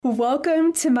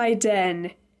Welcome to my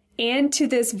den and to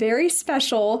this very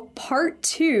special part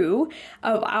 2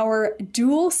 of our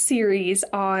dual series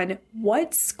on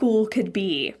what school could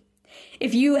be.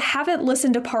 If you haven't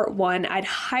listened to part 1, I'd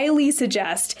highly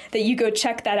suggest that you go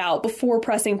check that out before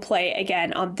pressing play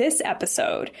again on this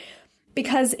episode.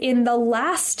 Because in the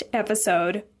last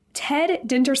episode, Ted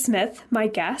Dintersmith, my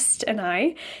guest, and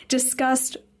I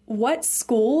discussed what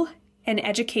school and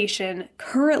education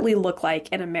currently look like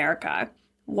in America,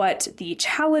 what the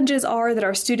challenges are that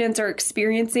our students are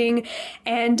experiencing,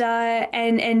 and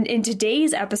in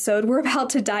today's episode, we're about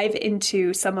to dive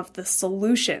into some of the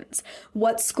solutions,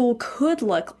 what school could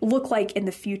look like in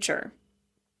the future.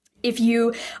 If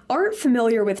you aren't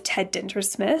familiar with Ted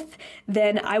Dintersmith,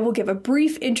 then I will give a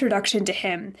brief introduction to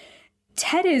him.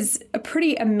 Ted is a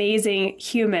pretty amazing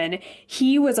human.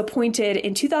 He was appointed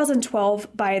in 2012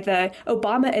 by the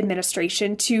Obama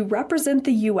administration to represent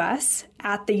the U.S.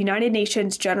 at the United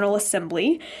Nations General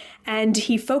Assembly, and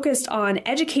he focused on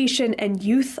education and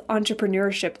youth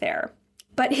entrepreneurship there.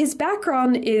 But his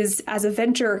background is as a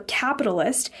venture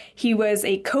capitalist. He was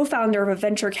a co-founder of a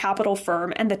venture capital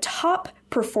firm and the top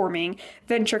performing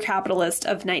venture capitalist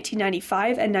of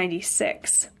 1995 and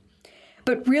 96.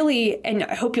 But really, and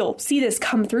I hope you'll see this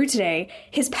come through today,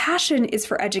 his passion is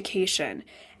for education.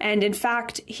 And in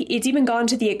fact, it's even gone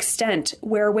to the extent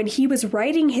where when he was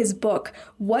writing his book,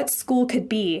 What School Could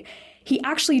Be, he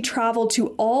actually traveled to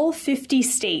all 50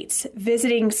 states,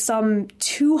 visiting some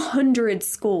 200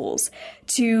 schools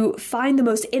to find the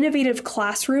most innovative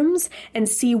classrooms and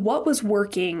see what was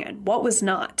working and what was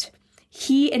not.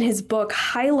 He, in his book,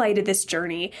 highlighted this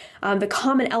journey, the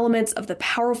common elements of the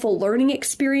powerful learning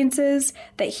experiences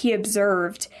that he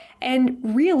observed. And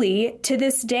really, to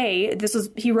this day,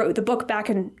 he wrote the book back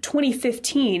in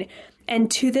 2015,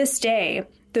 and to this day,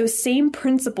 those same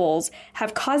principles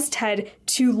have caused Ted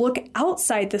to look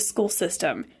outside the school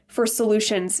system for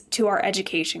solutions to our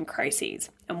education crises.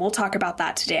 And we'll talk about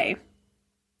that today.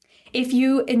 If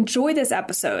you enjoy this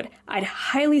episode, I'd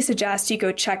highly suggest you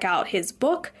go check out his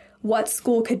book, What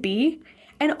School Could Be.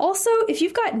 And also, if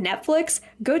you've got Netflix,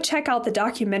 go check out the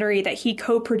documentary that he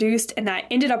co-produced and that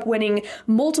ended up winning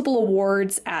multiple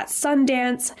awards at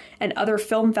Sundance and other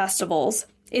film festivals.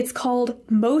 It's called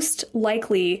Most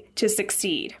Likely to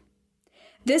Succeed.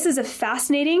 This is a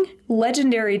fascinating,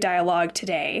 legendary dialogue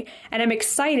today, and I'm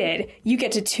excited you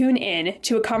get to tune in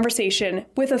to a conversation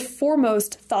with a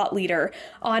foremost thought leader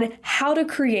on how to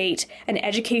create an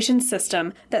education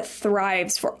system that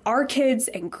thrives for our kids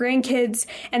and grandkids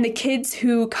and the kids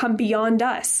who come beyond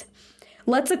us.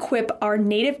 Let's equip our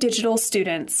native digital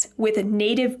students with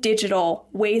native digital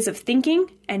ways of thinking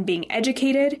and being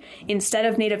educated instead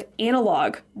of native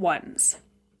analog ones.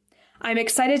 I'm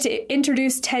excited to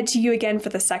introduce Ted to you again for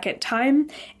the second time,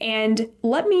 and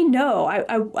let me know.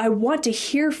 I want to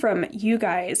hear from you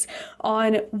guys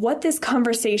on what this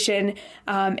conversation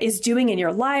is doing in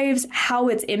your lives, how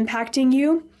it's impacting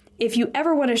you. If you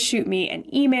ever want to shoot me an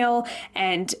email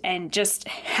and just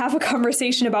have a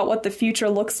conversation about what the future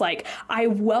looks like, I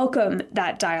welcome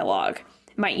that dialogue.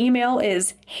 My email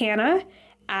is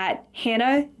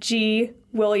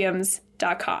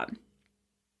hannah@hannahgwilliams.com.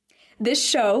 This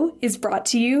show is brought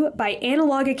to you by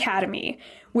Analog Academy,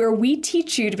 where we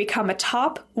teach you to become a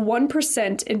top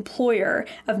 1% employer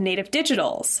of native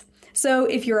digitals. So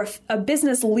if you're a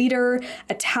business leader,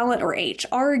 a talent or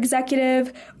HR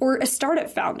executive, or a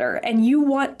startup founder, and you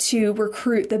want to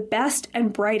recruit the best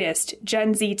and brightest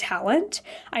Gen Z talent,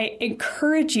 I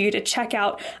encourage you to check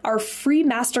out our free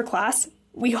masterclass.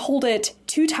 We hold it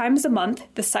 2 times a month,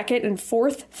 the second and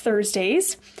fourth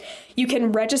Thursdays. You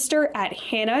can register at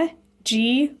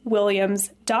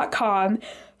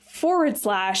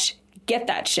hannahgwilliams.com/get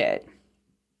that shit.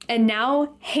 And now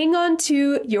hang on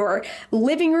to your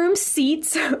living room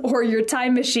seats or your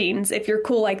time machines if you're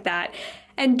cool like that,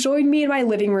 and join me in my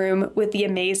living room with the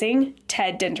amazing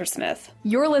Ted Dintersmith.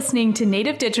 You're listening to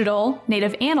Native Digital,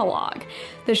 Native Analog,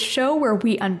 the show where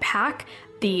we unpack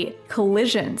the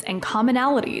collisions and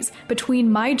commonalities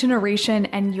between my generation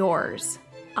and yours.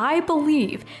 I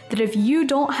believe that if you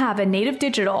don't have a native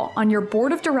digital on your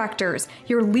board of directors,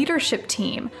 your leadership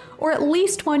team, or at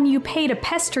least one you pay to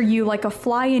pester you like a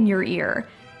fly in your ear,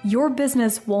 your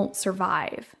business won't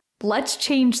survive. Let's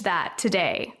change that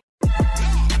today.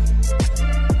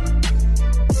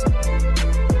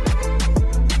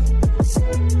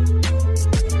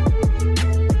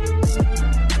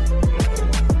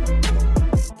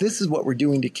 This is what we're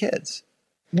doing to kids.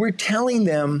 We're telling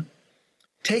them,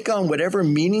 take on whatever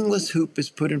meaningless hoop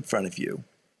is put in front of you,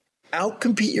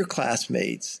 outcompete your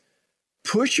classmates,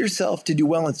 Push yourself to do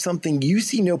well in something you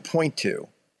see no point to,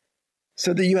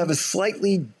 so that you have a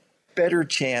slightly better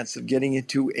chance of getting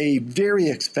into a very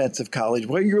expensive college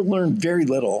where you'll learn very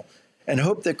little and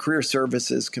hope that career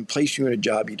services can place you in a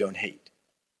job you don't hate.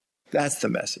 That's the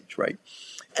message, right?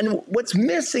 And what's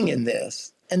missing in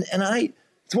this,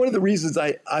 it's one of the reasons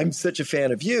I'm such a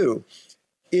fan of you,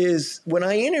 is when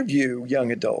I interview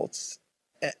young adults,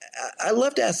 I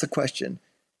love to ask the question,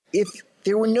 if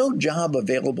there were no job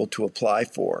available to apply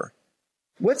for,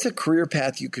 what's a career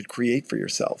path you could create for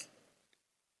yourself?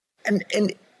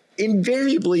 And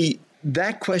invariably,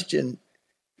 that question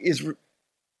is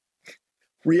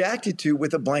reacted to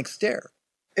with a blank stare.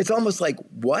 It's almost like,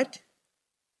 what?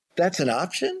 That's an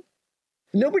option?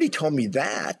 Nobody told me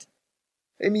that.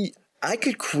 I mean, I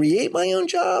could create my own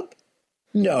job?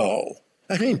 No.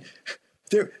 I mean,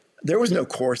 there was no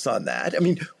course on that. I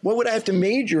mean, what would I have to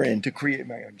major in to create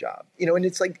my own job? And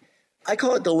it's like, I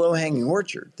call it the low-hanging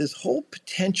orchard. This whole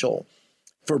potential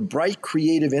for bright,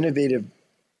 creative, innovative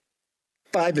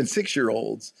 5 and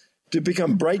 6-year-olds to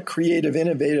become bright, creative,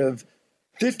 innovative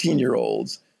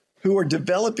 15-year-olds who are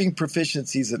developing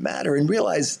proficiencies that matter and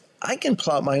realize I can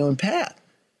plot my own path.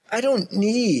 I don't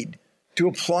need to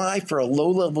apply for a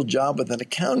low-level job with an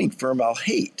accounting firm I'll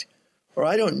hate, or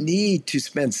I don't need to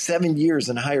spend 7 years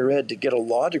in higher ed to get a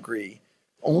law degree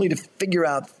only to figure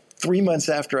out 3 months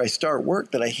after I start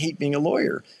work that I hate being a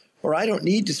lawyer, or I don't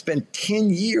need to spend 10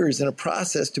 years in a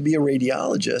process to be a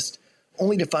radiologist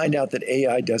only to find out that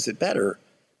AI does it better.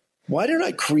 Why don't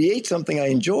I create something I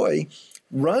enjoy,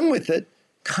 run with it,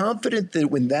 confident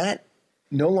that when that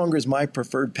no longer is my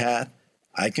preferred path,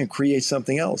 I can create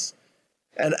something else?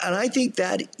 And I think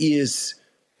that is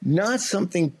not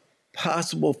something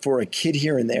possible for a kid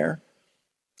here and there.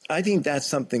 I think that's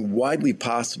something widely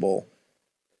possible.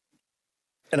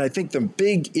 And I think the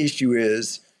big issue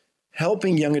is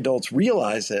helping young adults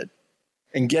realize it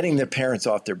and getting their parents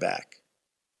off their back.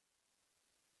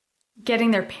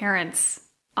 Getting their parents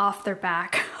off their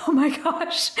back. Oh my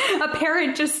gosh. A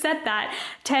parent just said that.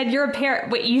 Ted, you're a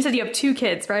parent. Wait, you said you have 2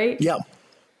 kids, right? Yeah.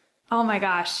 Oh my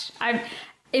gosh.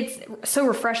 It's so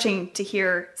refreshing to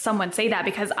hear someone say that,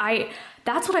 because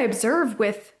that's what I observe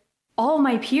with all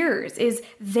my peers is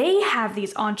they have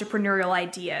these entrepreneurial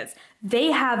ideas.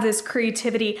 They have this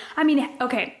creativity. I mean,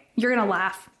 okay, you're going to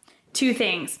laugh. 2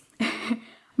 things.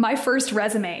 My first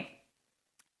resume,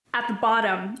 at the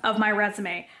bottom of my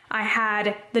resume, I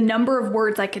had the number of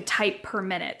words I could type per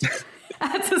minute.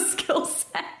 That's a skill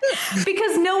set,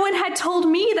 because no one had told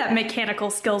me that mechanical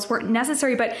skills weren't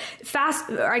necessary. But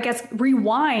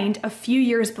rewind a few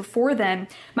years before then,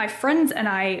 my friends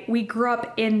and we grew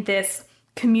up in this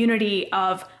community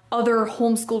of other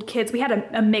homeschooled kids. We had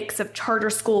a mix of charter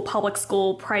school, public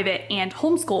school, private, and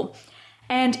homeschool.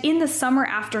 And in the summer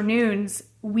afternoons,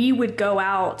 we would go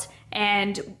out,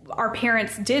 and our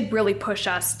parents did really push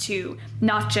us to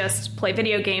not just play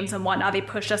video games and whatnot. They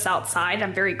pushed us outside.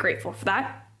 I'm very grateful for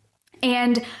that.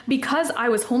 And because I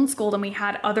was homeschooled and we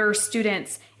had other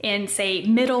students in, say,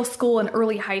 middle school and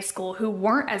early high school who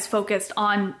weren't as focused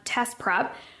on test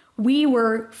prep, we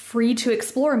were free to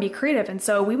explore and be creative. And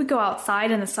so we would go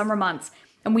outside in the summer months,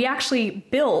 and we actually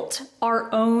built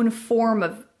our own form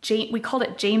of, we called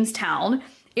it Jamestown.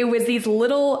 It was these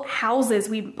little houses,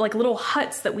 like little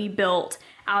huts that we built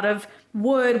out of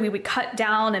wood. We would cut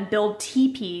down and build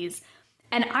teepees.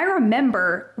 And I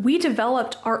remember we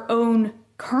developed our own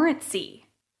currency.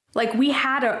 Like, we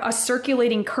had a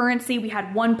circulating currency. We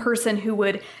had one person who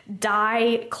would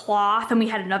dye cloth, and we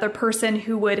had another person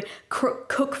who would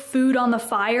cook food on the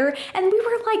fire. And we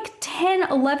were like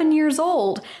 10, 11 years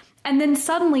old. And then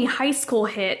suddenly high school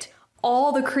hit.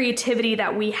 All the creativity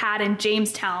that we had in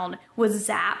Jamestown was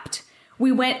zapped.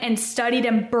 We went and studied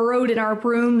and burrowed in our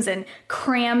rooms and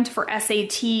crammed for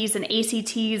SATs and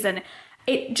ACTs. And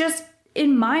it just,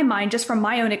 in my mind, just from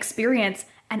my own experience,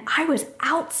 and I was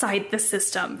outside the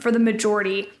system for the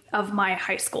majority of my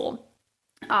high school,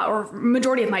 or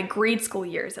majority of my grade school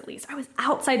years, at least. I was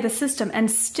outside the system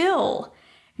and still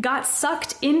got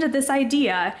sucked into this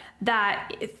idea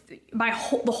that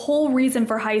the whole reason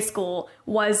for high school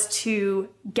was to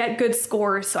get good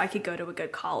scores so I could go to a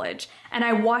good college. And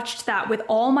I watched that with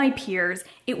all my peers.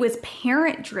 It was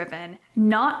parent-driven,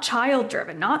 not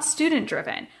child-driven, not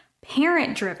student-driven,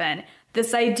 parent-driven.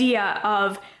 This idea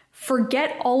of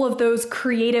forget all of those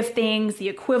creative things, the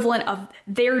equivalent of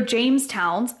their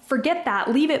Jamestowns. Forget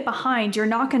that. Leave it behind. You're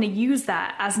not going to use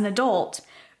that as an adult.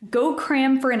 Go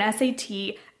cram for an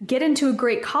SAT, get into a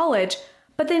great college.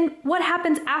 But then what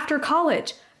happens after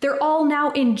college? They're all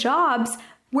now in jobs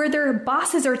where their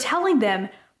bosses are telling them,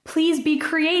 please be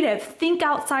creative, think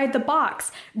outside the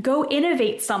box, go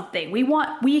innovate something. We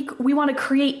want to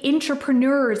create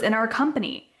entrepreneurs in our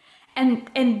company.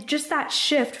 And just that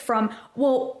shift from,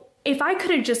 well, if I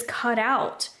could have just cut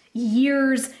out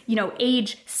years,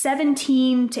 age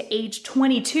 17 to age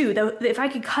 22, though, if I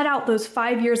could cut out those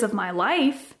 5 years of my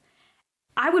life,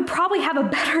 I would probably have a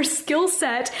better skill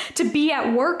set to be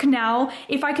at work now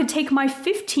if I could take my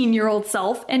 15-year-old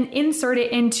self and insert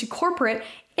it into corporate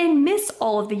and miss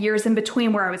all of the years in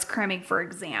between where I was cramming for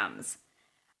exams.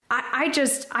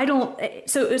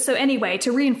 So anyway,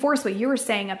 to reinforce what you were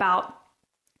saying about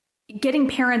getting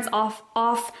parents off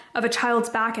of a child's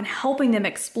back and helping them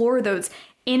explore those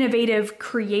innovative,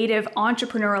 creative,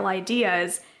 entrepreneurial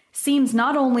ideas seems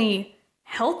not only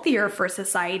healthier for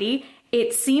society,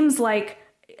 it seems like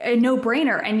a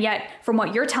no-brainer. And yet, from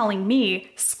what you're telling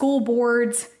me, school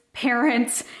boards,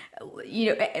 parents,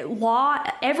 law,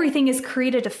 everything is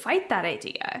created to fight that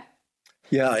idea.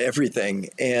 Yeah, everything.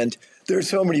 And there's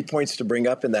so many points to bring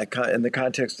up in that in the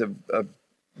context of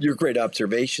your great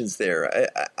observations there.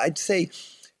 I'd say,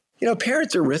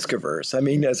 parents are risk averse. I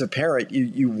mean, as a parent,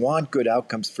 you want good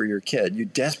outcomes for your kid. You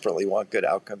desperately want good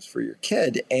outcomes for your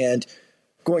kid. And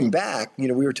going back, we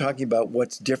were talking about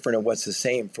what's different and what's the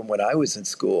same from when I was in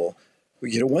school.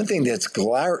 One thing that's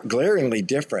glaringly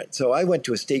different. So I went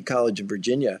to a state college in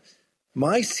Virginia.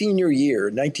 My senior year,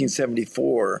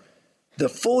 1974, the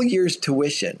full year's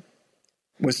tuition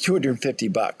was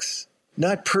 $250,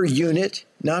 not per unit,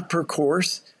 not per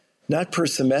course, not per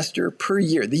semester, per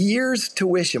year. The year's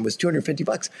tuition was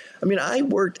 $250. I mean, I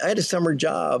had a summer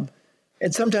job,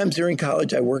 and sometimes during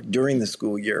college, I worked during the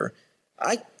school year.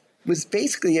 I was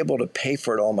basically able to pay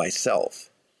for it all myself.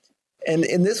 And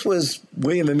this was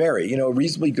William and Mary, a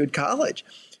reasonably good college.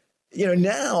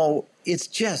 Now it's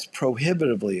just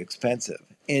prohibitively expensive.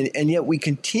 And yet we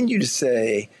continue to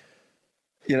say,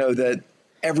 that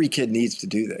every kid needs to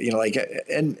do that,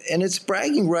 and it's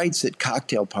bragging rights at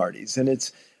cocktail parties. And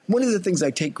it's one of the things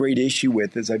I take great issue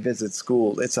with as I visit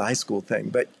school. It's a high school thing,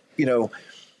 but,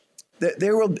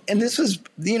 there will, and this was,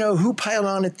 who piled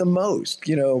on it the most,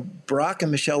 Barack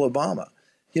and Michelle Obama,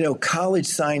 college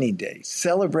signing day,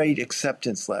 celebrate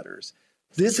acceptance letters.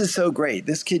 This is so great.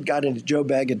 This kid got into Joe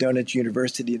Bag of Donuts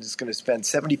University and is going to spend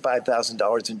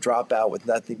 $75,000 and drop out with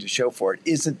nothing to show for it.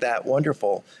 Isn't that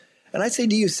wonderful? And I say,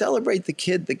 do you celebrate the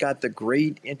kid that got the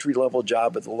great entry-level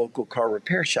job at the local car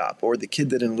repair shop or the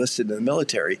kid that enlisted in the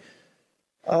military?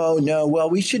 Oh, no, well,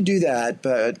 we should do that,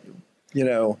 but,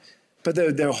 but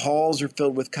their halls are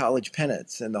filled with college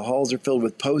pennants and the halls are filled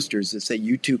with posters that say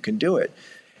you too can do it.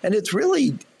 And it's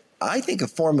really, I think, a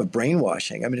form of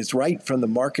brainwashing. I mean, it's right from the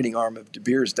marketing arm of De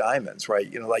Beers Diamonds,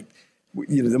 right?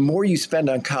 The more you spend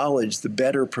on college, the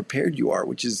better prepared you are,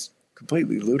 which is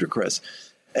completely ludicrous.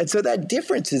 And so that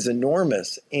difference is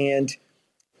enormous. And,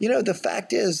 the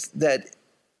fact is that,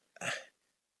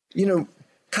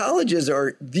 colleges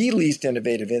are the least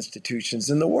innovative institutions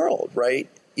in the world, right?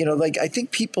 I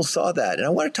think people saw that. And I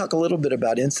want to talk a little bit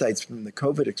about insights from the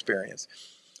COVID experience.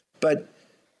 But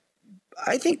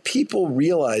I think people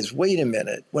realize, wait a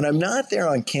minute, when I'm not there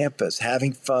on campus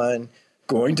having fun,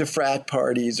 going to frat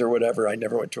parties or whatever, I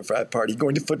never went to a frat party,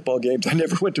 going to football games, I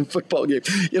never went to a football game,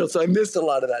 so I missed a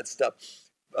lot of that stuff.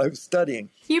 I was studying.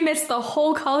 You missed the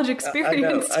whole college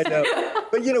experience. I know.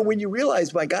 But, when you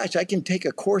realize, my gosh, I can take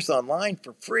a course online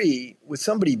for free with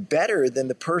somebody better than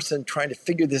the person trying to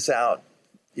figure this out,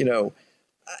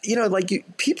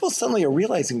 people suddenly are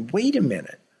realizing, wait a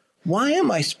minute, why am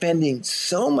I spending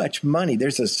so much money?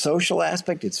 There's a social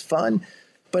aspect. It's fun.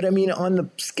 But on the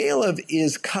scale of,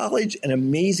 is college an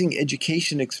amazing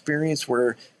education experience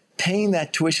where paying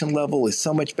that tuition level is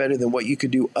so much better than what you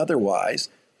could do otherwise,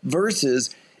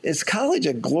 versus is college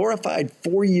a glorified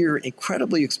 4-year,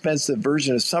 incredibly expensive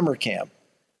version of summer camp?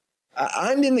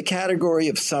 I'm in the category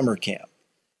of summer camp.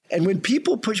 And when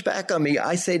people push back on me,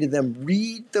 I say to them,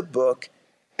 read the book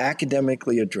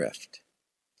Academically Adrift.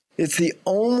 It's the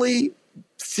only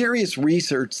serious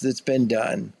research that's been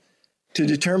done to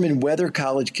determine whether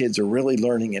college kids are really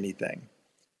learning anything.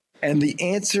 And the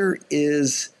answer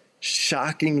is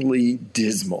shockingly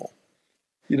dismal.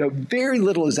 Very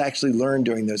little is actually learned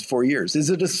during those 4 years. Is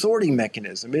it a sorting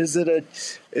mechanism? Is it a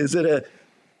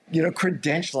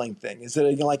credentialing thing? Is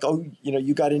it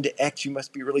you got into X, you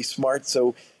must be really smart,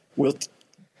 so we'll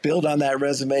build on that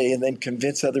resume and then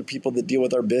convince other people that deal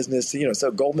with our business.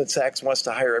 So Goldman Sachs wants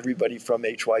to hire everybody from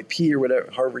HYP or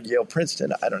whatever, Harvard, Yale,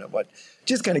 Princeton, I don't know what,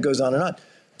 just kind of goes on and on.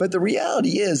 But the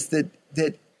reality is that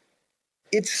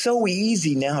it's so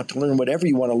easy now to learn whatever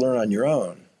you want to learn on your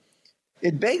own.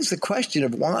 It begs the question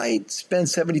of why spend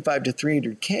 $75 to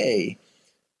 $300K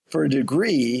for a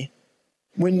degree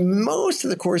when most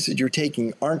of the courses you're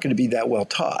taking aren't going to be that well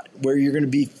taught, where you're going to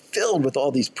be filled with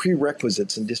all these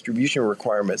prerequisites and distribution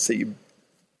requirements that you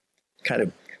kind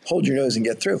of hold your nose and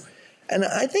get through. And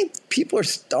I think people are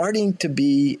starting to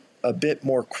be a bit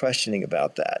more questioning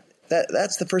about that.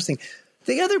 That's the first thing.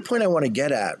 The other point I want to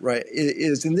get at, right,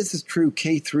 is, and this is true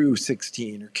K through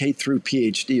 16 or K through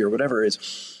PhD or whatever it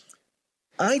is,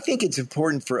 I think it's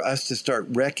important for us to start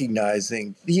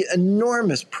recognizing the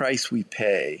enormous price we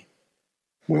pay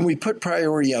when we put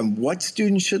priority on what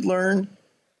students should learn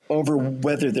over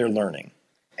whether they're learning.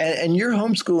 And your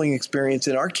homeschooling experience,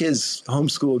 and our kids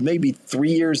homeschooled maybe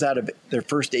 3 years out of their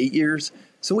first 8 years.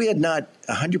 So we had not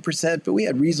 100%, but we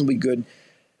had reasonably good.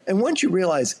 And once you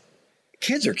realize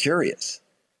kids are curious,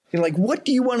 you're like, what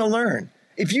do you want to learn?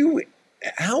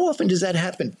 How often does that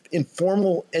happen in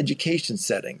formal education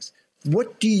settings?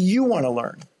 What do you want to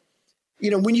learn?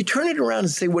 When you turn it around and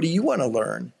say, what do you want to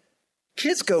learn?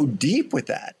 Kids go deep with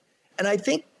that. And I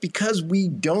think because we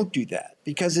don't do that,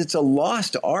 because it's a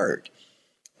lost art,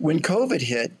 when COVID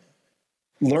hit,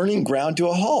 learning ground to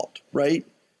a halt, right?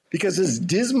 Because as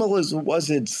dismal as it was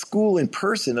in school in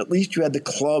person, at least you had the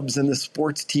clubs and the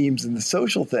sports teams and the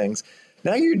social things.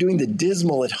 Now you're doing the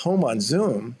dismal at home on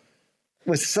Zoom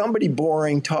with somebody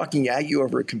boring talking at you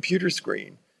over a computer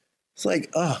screen. It's like,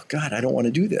 oh, God, I don't want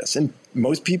to do this. And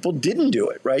most people didn't do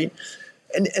it, right?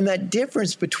 And that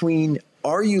difference between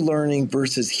are you learning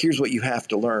versus here's what you have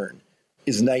to learn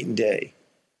is night and day.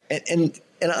 And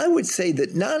I would say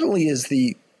that not only is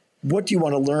the what do you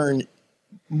want to learn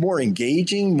more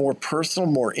engaging, more personal,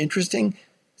 more interesting,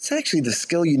 it's actually the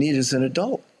skill you need as an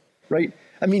adult, right?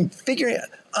 I mean, figuring out,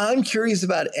 I'm curious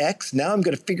about X, now I'm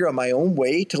going to figure out my own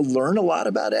way to learn a lot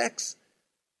about X.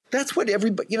 That's what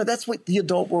everybody, that's what the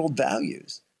adult world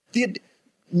values.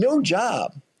 No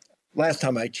job, last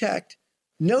time I checked,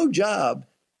 no job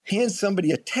hands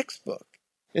somebody a textbook.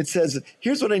 It says,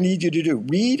 here's what I need you to do.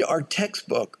 Read our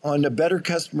textbook on a better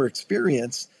customer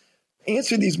experience,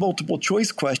 answer these multiple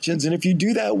choice questions, and if you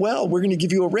do that well, we're going to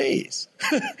give you a raise.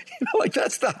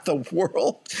 That's not the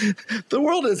world. The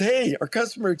world is, hey, our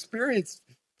customer experience,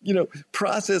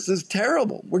 process is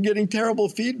terrible. We're getting terrible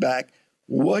feedback.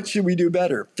 What should we do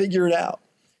better? Figure it out.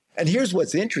 And here's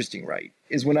what's interesting, right,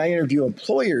 is when I interview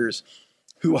employers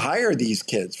who hire these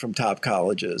kids from top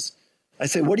colleges, I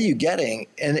say, what are you getting?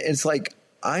 And it's like,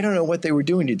 I don't know what they were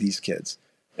doing to these kids.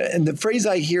 And the phrase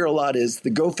I hear a lot is the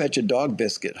go fetch a dog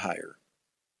biscuit hire.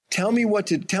 Tell me what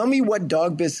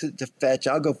dog biscuit to fetch.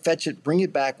 I'll go fetch it, bring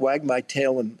it back, wag my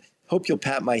tail, and hope you'll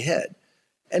pat my head.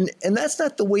 And that's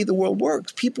not the way the world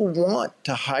works. People want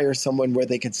to hire someone where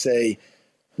they can say,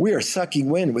 we are sucking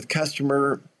wind with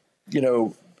customer,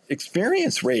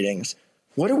 experience ratings.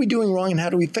 What are we doing wrong and how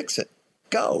do we fix it?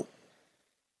 Go.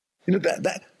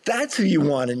 That's who you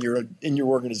want in your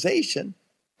organization.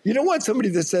 You don't want somebody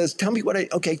that says, tell me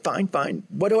okay, fine.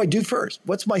 What do I do first?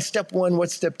 What's my step 1?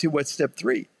 What's step 2? What's step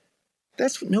 3?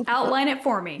 That's no. Outline it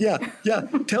for me. Yeah.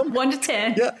 Tell me 1 to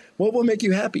 10. Yeah. What will make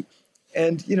you happy?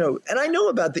 And, and I know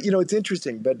about that, it's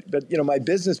interesting, but, my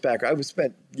business background, I've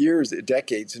spent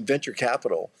decades in venture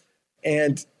capital,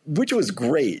 and which was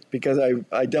great because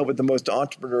I dealt with the most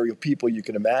entrepreneurial people you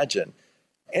can imagine.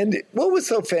 And what was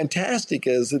so fantastic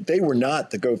is that they were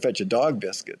not the go fetch a dog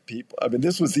biscuit people. I mean,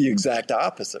 this was the exact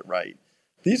opposite, right?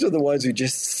 These are the ones who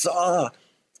just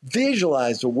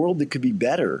visualized a world that could be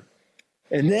better,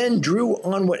 and then drew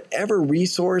on whatever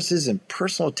resources and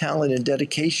personal talent and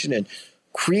dedication and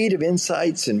creative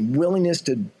insights and willingness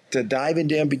to dive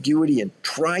into ambiguity and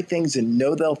try things and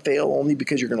know they'll fail only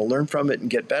because you're going to learn from it and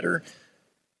get better.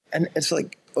 And it's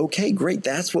like, okay, great.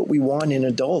 That's what we want in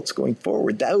adults going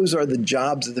forward. Those are the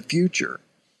jobs of the future.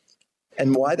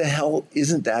 And why the hell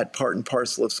isn't that part and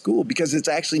parcel of school? Because it's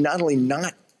actually not only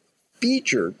not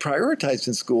featured, prioritized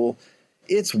in school,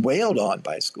 it's wailed on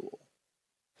by school.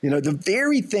 The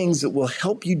very things that will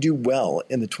help you do well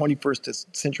in the 21st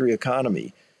century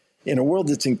economy, in a world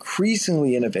that's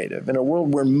increasingly innovative, in a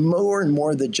world where more and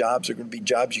more of the jobs are going to be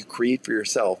jobs you create for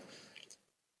yourself,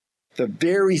 the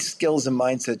very skills and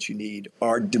mindsets you need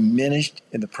are diminished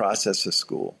in the process of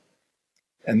school.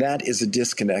 And that is a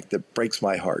disconnect that breaks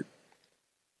my heart.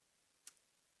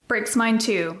 Breaks mine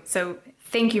too. So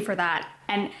thank you for that.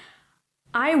 And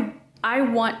I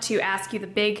want to ask you the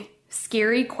big,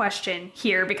 scary question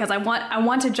here, because I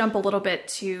want to jump a little bit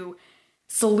to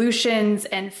solutions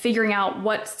and figuring out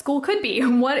what school could be.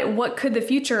 What could the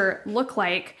future look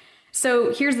like?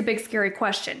 So here's the big, scary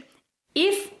question.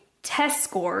 If test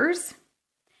scores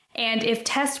and if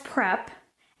test prep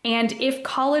and if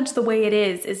college the way it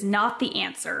is not the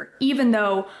answer, even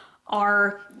though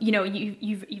Our,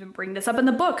 you've even bring this up in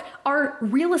the book, our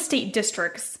real estate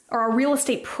districts or our real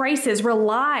estate prices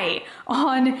rely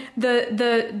on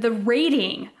the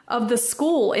rating of the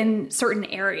school in certain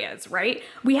areas, right?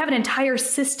 We have an entire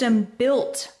system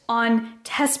built on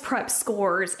test prep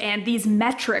scores and these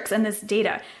metrics and this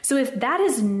data. So if that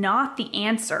is not the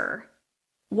answer,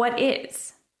 what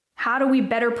is? How do we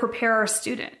better prepare our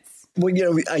students? Well,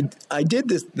 I did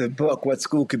the book, What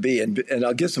School Could Be, and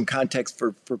I'll give some context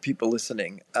for people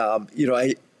listening.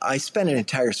 I spent an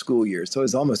entire school year, so it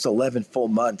was almost 11 full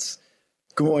months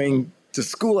going to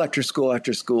school after school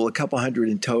after school, a couple hundred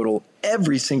in total,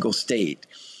 every single state.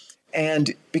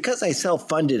 And because I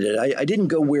self-funded it, I didn't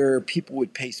go where people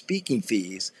would pay speaking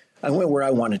fees. I went where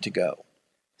I wanted to go.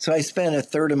 So I spent a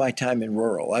third of my time in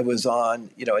rural. I was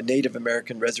on, a Native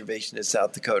American reservation in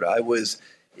South Dakota. I was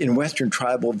in Western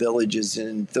tribal villages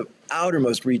in the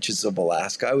outermost reaches of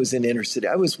Alaska. I was in inner city.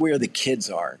 I was where the kids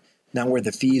are, not where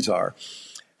the fees are.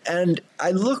 And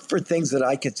I looked for things that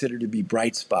I consider to be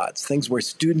bright spots, things where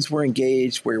students were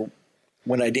engaged, where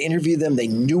when I'd interview them, they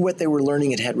knew what they were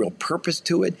learning. It had real purpose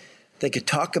to it. They could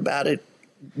talk about it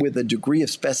with a degree of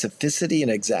specificity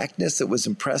and exactness that was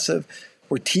impressive,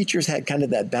 where teachers had kind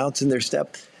of that bounce in their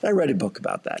step. And I read a book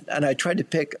about that. And I tried to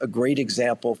pick a great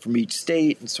example from each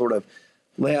state and sort of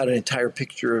lay out an entire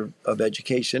picture of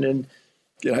education. And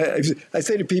I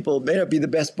say to people, it may not be the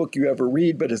best book you ever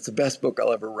read, but it's the best book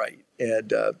I'll ever write.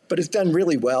 And but it's done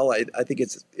really well. I think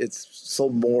it's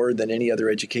sold more than any other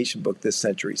education book this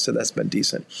century. So that's been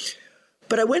decent.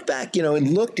 But I went back,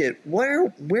 and looked at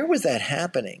where was that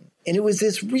happening? And it was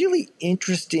this really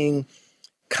interesting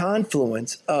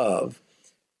confluence of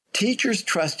teachers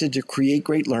trusted to create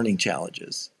great learning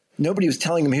challenges. Nobody was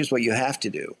telling them, here's what you have to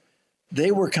do.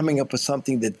 They were coming up with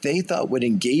something that they thought would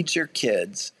engage their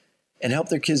kids and help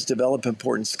their kids develop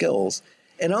important skills.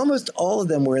 And almost all of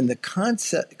them were in the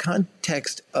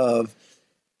context of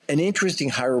an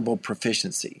interesting hireable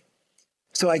proficiency.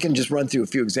 So I can just run through a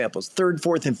few examples. 3rd,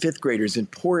 4th, and 5th graders in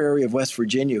poor area of West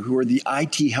Virginia who were the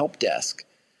IT help desk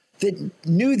that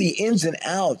knew the ins and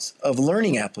outs of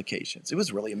learning applications. It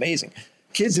was really amazing.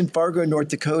 Kids in Fargo, North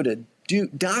Dakota,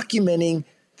 documenting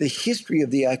the history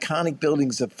of the iconic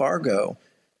buildings of Fargo,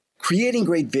 creating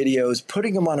great videos,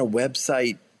 putting them on a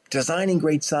website, designing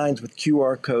great signs with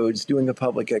QR codes, doing a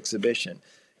public exhibition.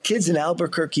 Kids in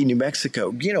Albuquerque, New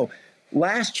Mexico,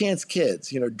 last chance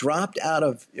kids, dropped out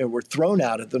of, were thrown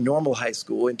out of the normal high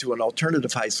school into an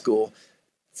alternative high school,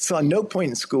 saw no point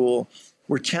in school,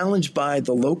 were challenged by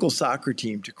the local soccer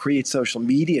team to create social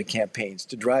media campaigns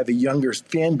to drive a younger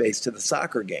fan base to the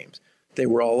soccer games. They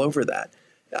were all over that.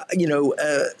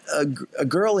 A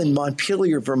girl in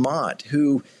Montpelier, Vermont,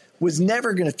 who was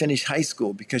never going to finish high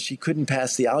school because she couldn't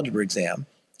pass the algebra exam.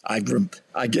 I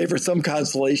gave her some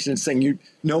consolation in saying,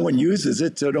 no one uses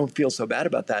it, so don't feel so bad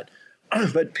about that.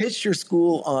 But pitched her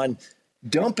school on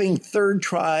dumping third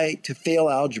try to fail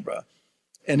algebra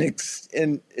and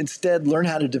instead learn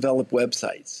how to develop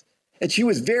websites. And she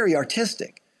was very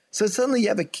artistic. So suddenly you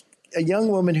have a young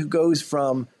woman who goes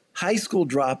from high school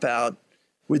dropout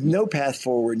with no path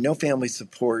forward, no family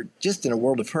support, just in a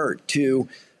world of hurt, to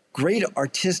great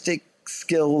artistic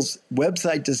skills,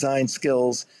 website design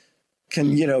skills,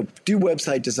 can, do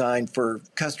website design for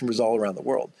customers all around the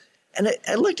world. And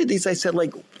I looked at these, I said,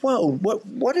 whoa,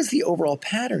 what is the overall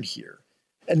pattern here?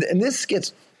 And this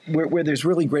gets where there's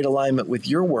really great alignment with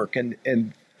your work.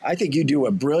 And I think you do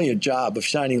a brilliant job of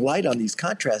shining light on these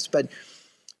contrasts. But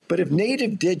if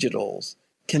native digitals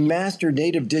can master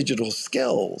native digital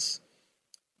skills,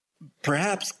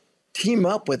 perhaps team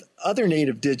up with other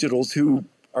native digitals who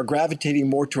are gravitating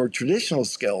more toward traditional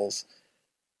skills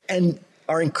and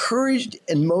are encouraged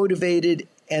and motivated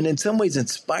and in some ways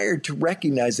inspired to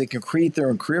recognize they can create their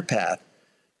own career path,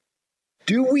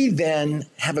 do we then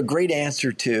have a great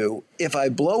answer to, if I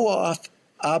blow off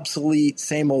obsolete,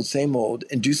 same old,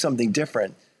 and do something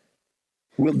different,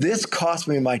 will this cost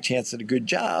me my chance at a good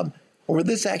job, or will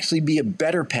this actually be a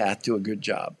better path to a good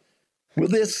job? Will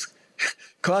this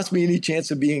cost me any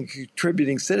chance of being a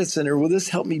contributing citizen, or will this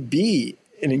help me be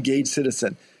an engaged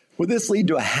citizen? Will this lead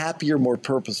to a happier, more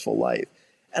purposeful life?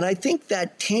 And I think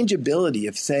that tangibility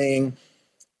of saying,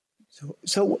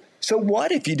 so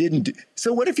what if you didn't?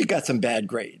 So what if you got some bad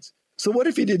grades? So what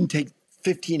if you didn't take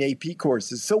 15 AP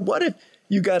courses? So what if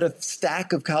you got a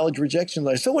stack of college rejection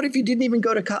letters? So what if you didn't even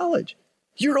go to college?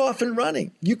 You're off and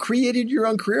running. You created your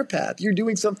own career path. You're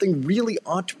doing something really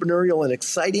entrepreneurial and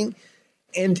exciting.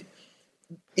 And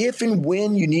if and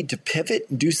when you need to pivot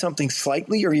and do something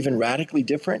slightly or even radically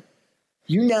different,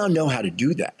 you now know how to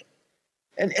do that.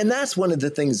 And that's one of the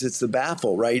things that's the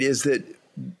baffle, right? Is that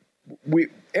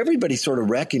everybody sort of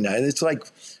recognized, it's like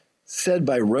said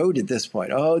by rote at this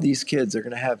point, oh, these kids are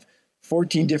going to have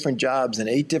 14 different jobs and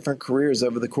 8 different careers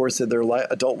over the course of their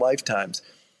adult lifetimes.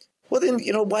 Well, then,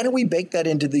 why don't we bake that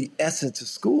into the essence of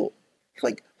school?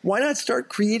 Like, why not start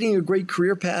creating a great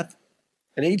career path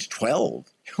at age 12?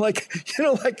 I'll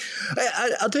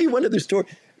tell you one other story.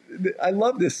 I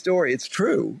love this story. It's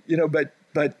true, but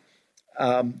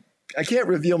I can't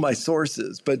reveal my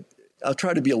sources, but I'll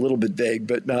try to be a little bit vague,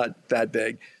 but not that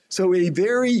vague. So a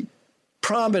very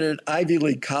prominent Ivy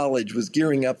League college was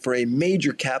gearing up for a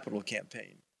major capital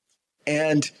campaign.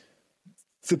 And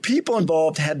the people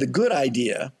involved had the good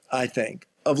idea, I think,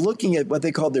 of looking at what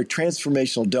they called their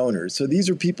transformational donors. So these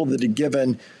are people that had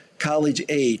given College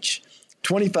H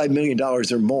 $25 million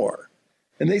or more.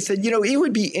 And they said, it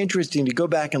would be interesting to go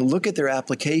back and look at their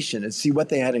application and see what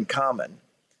they had in common.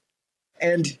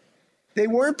 And they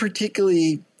weren't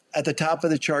particularly at the top of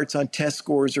the charts on test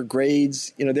scores or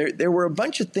grades. There were a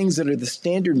bunch of things that are the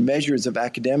standard measures of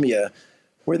academia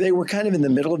where they were kind of in the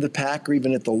middle of the pack or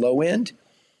even at the low end.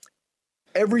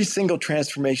 Every single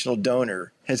transformational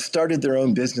donor has started their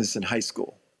own business in high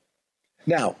school.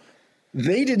 Now,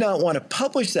 they did not want to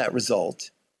publish that result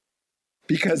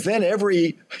because then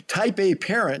every type A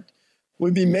parent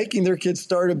would be making their kids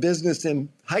start a business in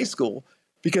high school,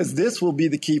 because this will be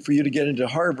the key for you to get into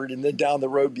Harvard and then down the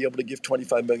road be able to give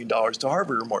 $25 million to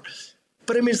Harvard or more.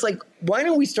 But it's like, why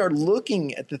don't we start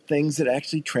looking at the things that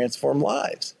actually transform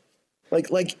lives?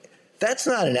 Like that's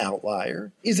not an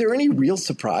outlier. Is there any real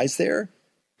surprise there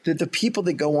that the people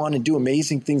that go on and do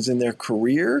amazing things in their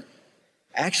career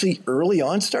actually early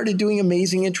on started doing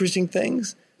amazing, interesting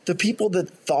things? The people that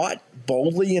thought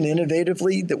boldly and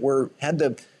innovatively, that had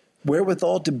the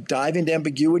wherewithal to dive into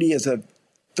ambiguity as a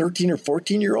 13 or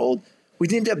 14-year-old,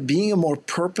 we'd end up being a more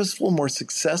purposeful, more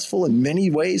successful in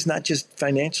many ways, not just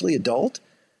financially adult.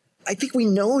 I think we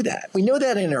know that. We know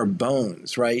that in our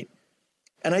bones, right?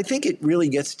 And I think it really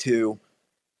gets to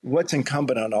what's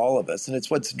incumbent on all of us. And it's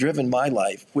what's driven my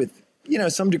life with,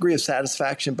 some degree of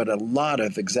satisfaction, but a lot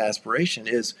of exasperation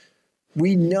is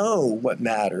we know what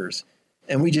matters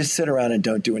and we just sit around and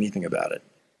don't do anything about it.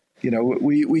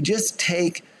 We just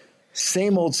take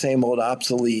same old,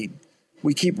 obsolete.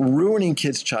 We keep ruining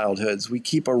kids' childhoods. We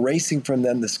keep erasing from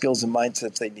them the skills and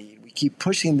mindsets they need. We keep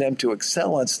pushing them to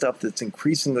excel on stuff that's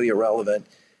increasingly irrelevant.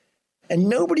 And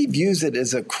nobody views it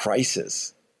as a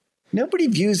crisis. Nobody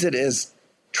views it as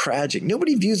tragic.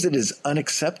 Nobody views it as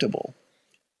unacceptable.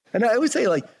 And I always say,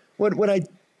 when I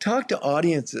talk to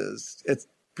audiences,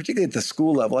 particularly at the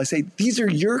school level, I say, these are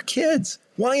your kids.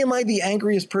 Why am I the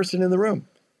angriest person in the room?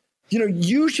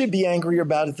 You should be angrier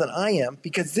about it than I am,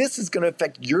 because this is going to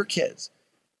affect your kids.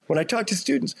 When I talk to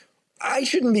students, I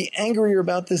shouldn't be angrier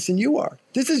about this than you are.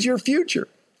 This is your future.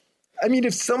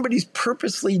 If somebody's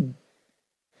purposely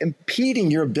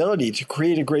impeding your ability to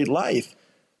create a great life,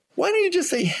 why don't you just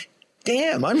say,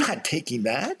 damn, I'm not taking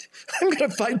that. I'm going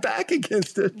to fight back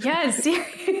against it. Yeah,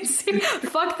 seriously.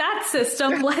 Fuck that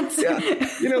system. Let's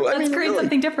create really,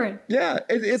 something different. Yeah,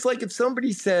 it's like if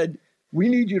somebody said, we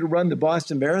need you to run the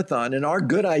Boston Marathon, and our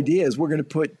good idea is we're going to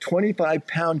put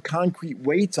 25-pound concrete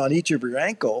weights on each of your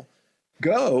ankle.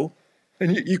 Go.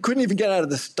 And you couldn't even get out of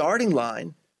the starting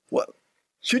line. What?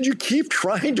 Should you keep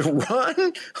trying to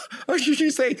run? Or should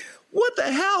you say, what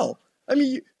the hell?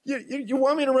 You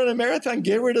want me to run a marathon?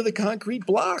 Get rid of the concrete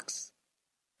blocks.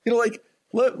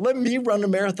 Let me run a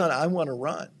marathon I want to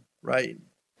run, right?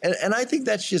 And I think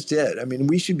that's just it.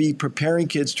 We should be preparing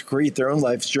kids to create their own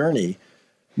life's journey,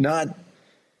 not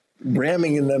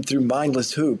ramming in them through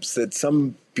mindless hoops that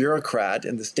some bureaucrat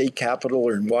in the state capitol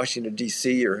or in Washington,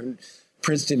 D.C. or in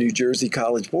Princeton, New Jersey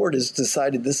College Board has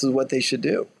decided this is what they should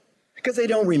do, because they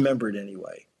don't remember it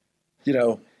anyway.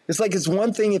 It's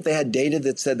one thing if they had data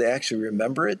that said they actually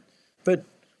remember it, but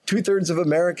 2/3 of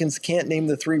Americans can't name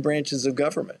the 3 branches of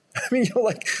government.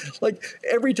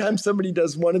 Every time somebody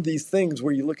does one of these things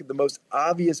where you look at the most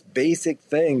obvious basic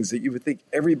things that you would think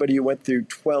everybody who went through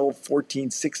 12, 14,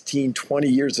 16, 20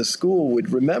 years of school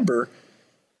would remember,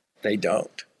 they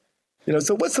don't.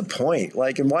 So what's the point?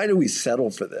 And why do we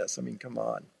settle for this? Come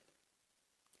on.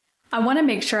 I want to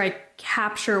make sure I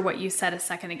capture what you said a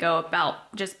second ago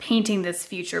about just painting this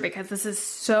future, because this is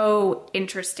so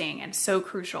interesting and so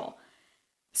crucial.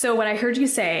 So what I heard you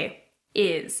say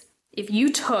is, if you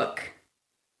took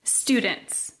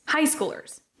students, high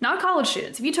schoolers, not college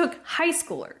students, if you took high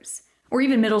schoolers or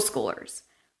even middle schoolers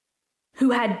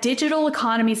who had digital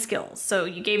economy skills, so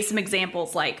you gave some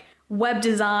examples like web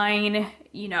design,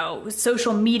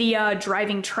 social media,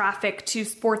 driving traffic to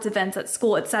sports events at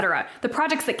school, etc., the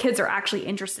projects that kids are actually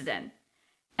interested in,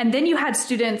 And then you had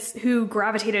students who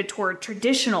gravitated toward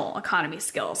traditional economy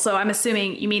skills. So I'm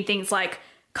assuming you mean things like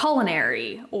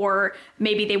culinary, or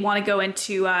maybe they want to go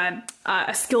into a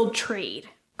skilled trade,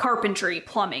 carpentry,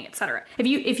 plumbing, etc.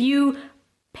 If you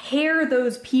pair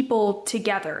those people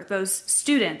together, those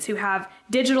students who have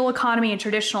digital economy and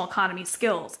traditional economy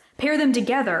skills, pair them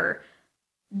together,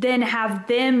 then have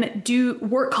them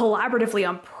work collaboratively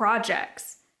on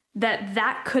projects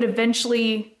that could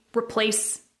eventually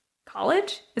replace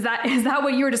college? Is that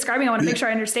what you were describing? I want to make sure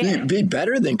I understand. Be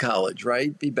better than college,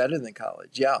 right? Be better than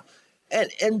college. Yeah.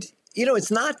 And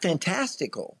it's not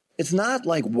fantastical. It's not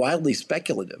like wildly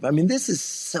speculative. I mean, this is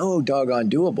so doggone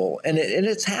doable, and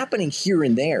it's happening here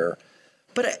and there.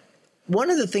 But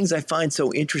one of the things I find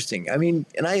so interesting, I mean,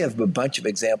 and I have a bunch of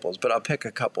examples, but I'll pick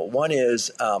a couple. One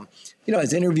is, I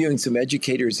was interviewing some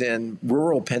educators in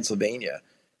rural Pennsylvania,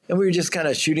 and we were just kind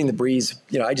of shooting the breeze.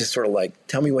 I just sort of like,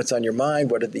 tell me what's on your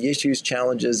mind. What are the issues,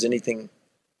 challenges, anything,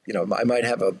 I might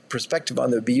have a perspective on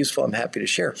that would be useful. I'm happy to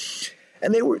share.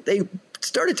 And they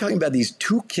started talking about these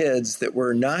two kids that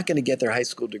were not going to get their high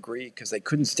school degree because they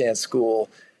couldn't stand school.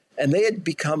 And they had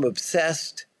become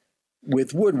obsessed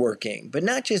with woodworking, but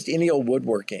not just any old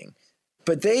woodworking.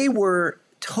 But they were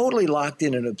totally locked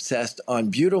in and obsessed on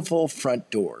beautiful front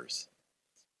doors.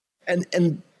 And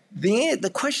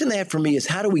the question they had for me is,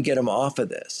 how do we get them off of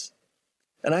this?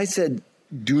 And I said,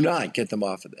 do not get them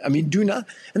off of it. I mean, do not.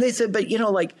 And they said, but,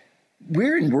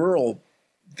 we're in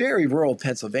very rural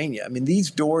Pennsylvania. I mean, these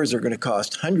doors are going to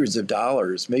cost hundreds of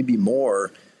dollars, maybe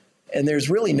more. And there's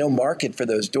really no market for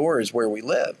those doors where we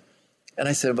live. And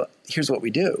I said, well, here's what we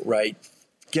do, right?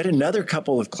 Get another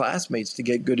couple of classmates to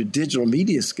get good at digital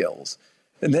media skills.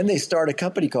 And then they start a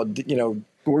company called,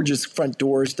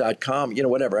 gorgeousfrontdoors.com,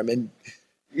 whatever. I mean,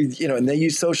 and they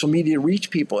use social media to reach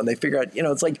people, and they figure out,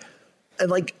 it's like, and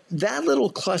like that little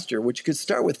cluster, which could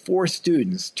start with 4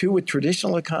 students, 2 with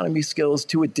traditional economy skills,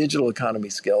 2 with digital economy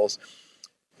skills,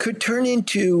 could turn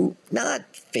into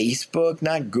not Facebook,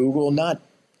 not Google, not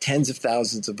tens of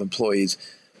thousands of employees,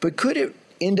 but could it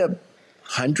end up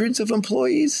hundreds of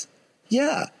employees?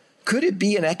 Yeah. Could it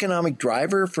be an economic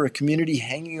driver for a community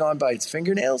hanging on by its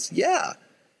fingernails? Yeah.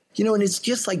 And it's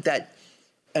just like that,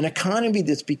 an economy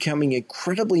that's becoming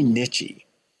incredibly niche-y,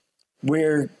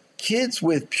 where kids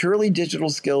with purely digital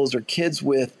skills or kids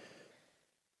with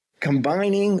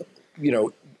combining,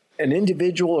 an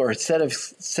individual or a set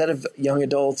of young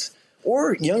adults,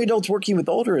 or young adults working with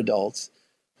older adults,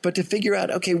 but to figure out,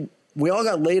 okay, we all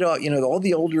got laid off, all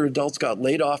the older adults got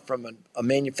laid off from a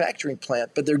manufacturing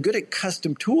plant, but they're good at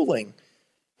custom tooling.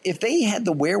 If they had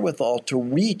the wherewithal to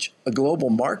reach a global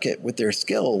market with their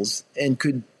skills and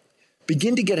could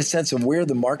begin to get a sense of where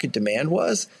the market demand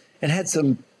was, and had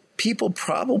some people,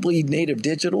 probably native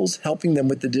digitals, helping them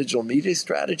with the digital media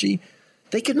strategy,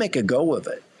 they could make a go of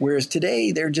it. Whereas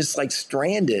today, they're just like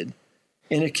stranded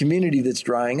in a community that's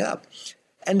drying up.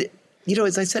 And,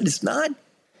 as I said,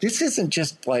 this isn't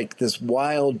just like this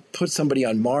wild, put somebody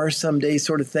on Mars someday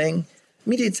sort of thing. I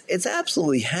mean, it's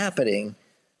absolutely happening,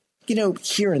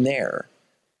 here and there.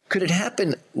 Could it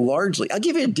happen largely? I'll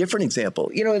give you a different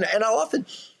example, and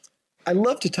I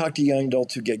love to talk to young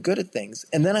adults who get good at things.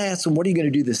 And then I ask them, what are you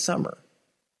going to do this summer?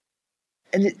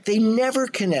 And they never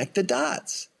connect the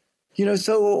dots.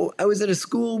 So I was at a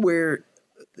school where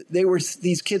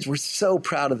these kids were so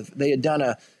proud of they had done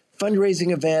a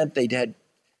fundraising event. They'd had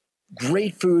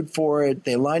great food for it.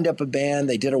 They lined up a band.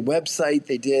 They did a website.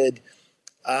 They did,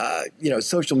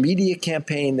 social media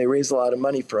campaign. They raised a lot of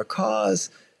money for a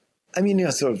cause. I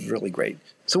mean, so it was really great.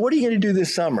 So what are you going to do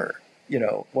this summer?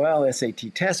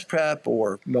 SAT test prep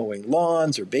or mowing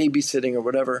lawns or babysitting or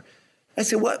whatever. I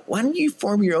said, why don't you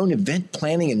form your own event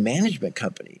planning and management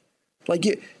company? Like,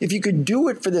 if you could do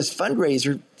it for this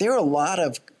fundraiser, there are a lot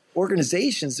of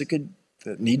organizations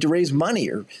that need to raise money,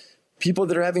 or people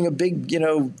that are having a big,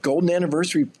 golden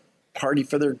anniversary party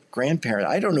for their grandparent.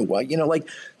 I don't know what,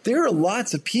 there are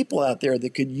lots of people out there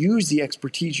that could use the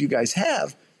expertise you guys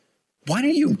have. Why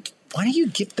don't you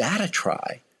give that a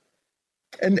try?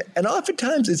 And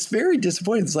oftentimes it's very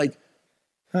disappointing. It's like,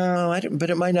 but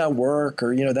it might not work,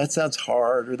 or, that sounds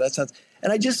hard, or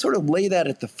and I just sort of lay that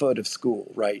at the foot of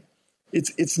school, right?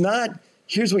 It's not,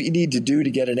 here's what you need to do to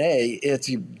get an A. It's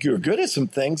you're good at some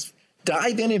things,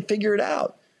 dive in and figure it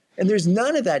out. And there's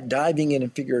none of that diving in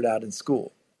and figure it out in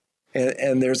school.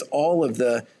 And there's all of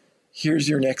the, here's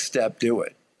your next step, do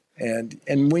it.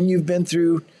 And when you've been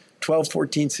through 12,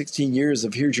 14, 16 years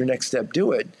of here's your next step,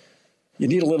 do it, you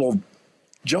need a little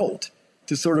jolt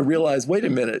to sort of realize, wait a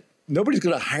minute, nobody's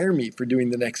going to hire me for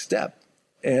doing the next step.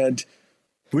 And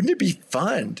wouldn't it be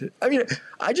fun? I mean,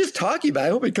 I just talking about it, I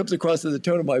hope it comes across in the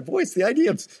tone of my voice. The idea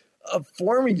of of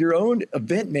forming your own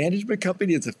event management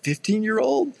company as a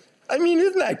 15-year-old? I mean,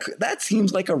 that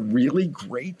seems like a really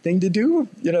great thing to do?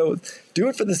 Do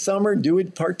it for the summer, do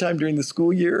it part-time during the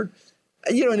school year.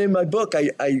 And in my book,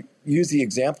 I use the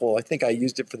example, I think I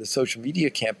used it for the social media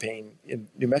campaign in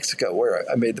New Mexico, where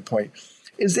I made the point,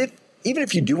 is even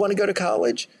if you do want to go to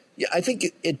college, I think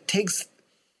it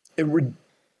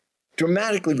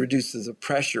dramatically reduces the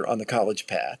pressure on the college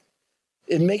path.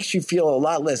 It makes you feel a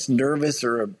lot less nervous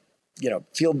or,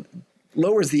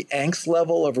 lowers the angst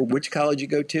level over which college you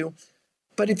go to.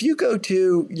 But if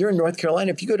you're in North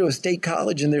Carolina, if you go to a state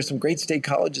college, and there's some great state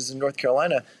colleges in North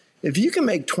Carolina, if you can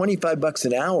make $25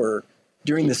 an hour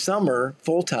during the summer,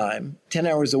 full-time, 10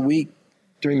 hours a week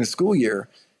during the school year,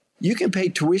 you can pay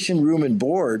tuition, room, and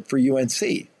board for UNC.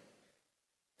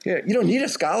 Yeah, you don't need a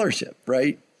scholarship,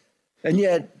 right? And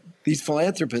yet, these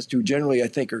philanthropists, who generally I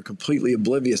think are completely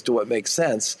oblivious to what makes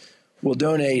sense, will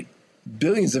donate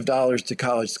billions of dollars to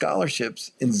college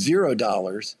scholarships and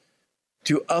 $0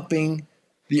 to upping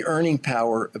the earning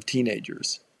power of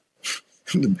teenagers.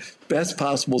 The best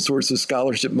possible source of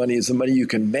scholarship money is the money you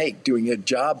can make doing a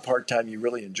job part-time you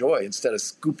really enjoy instead of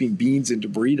scooping beans into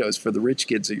burritos for the rich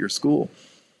kids at your school.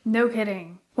 No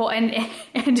kidding. Well, and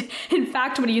in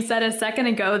fact, when you said a second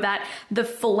ago that the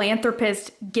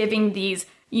philanthropist giving these,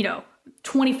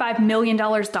 $25 million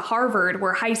to Harvard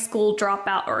were high school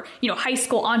dropout or, high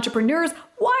school entrepreneurs,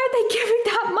 why are they giving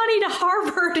that money to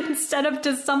Harvard instead of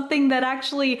to something that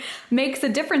actually makes a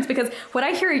difference? Because what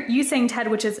I hear you saying, Ted,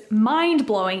 which is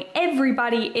mind-blowing,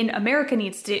 everybody in America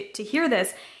needs to hear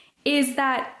this, is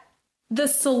that the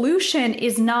solution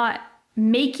is not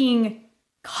making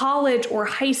college or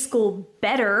high school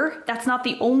better. That's not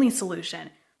the only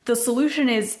solution. The solution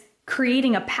is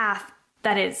creating a path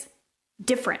that is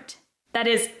different, that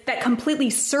completely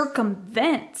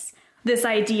circumvents this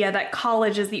idea that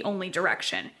college is the only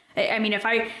direction. I mean, if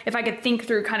I could think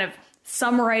through kind of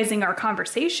summarizing our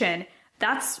conversation,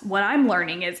 that's what I'm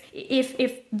learning is if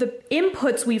the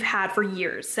inputs we've had for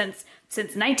years since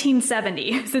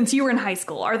 1970, since you were in high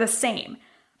school, are the same,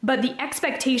 but the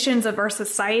expectations of our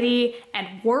society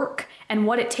and work and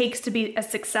what it takes to be a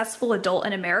successful adult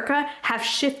in America have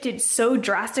shifted so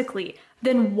drastically,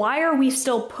 then why are we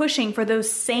still pushing for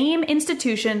those same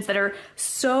institutions that are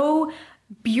so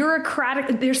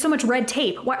bureaucratic? There's so much red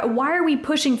tape. Why are we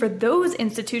pushing for those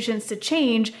institutions to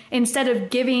change instead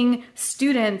of giving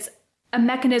students a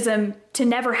mechanism to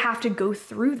never have to go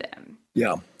through them?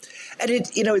 Yeah. And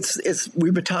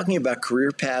we've been talking about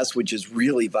career paths, which is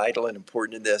really vital and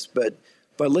important in this, but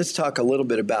let's talk a little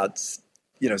bit about,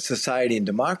 society and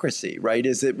democracy, right?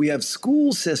 Is that we have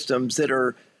school systems that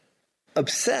are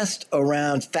obsessed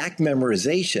around fact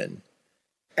memorization.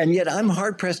 And yet I'm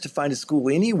hard pressed to find a school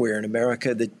anywhere in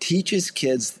America that teaches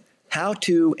kids how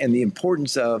to and the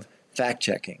importance of fact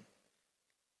checking.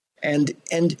 And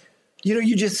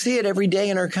you just see it every day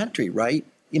in our country, right?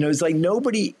 It's like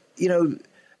nobody,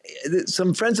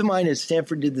 some friends of mine at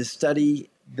Stanford did this study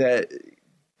that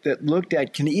looked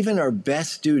at, can even our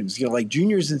best students, like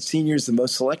juniors and seniors, the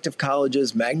most selective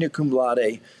colleges, magna cum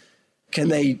laude, can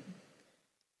they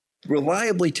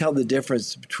reliably tell the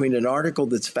difference between an article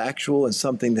that's factual and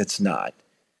something that's not?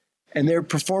 And their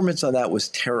performance on that was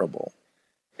terrible.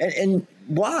 And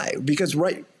why? Because,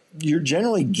 right, you're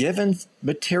generally given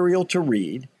material to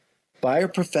read by a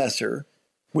professor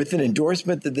with an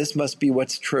endorsement that this must be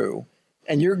what's true.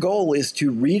 And your goal is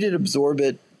to read it, absorb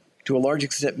it, to a large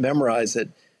extent memorize it,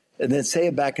 and then say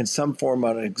it back in some form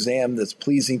on an exam that's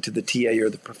pleasing to the TA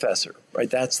or the professor, right?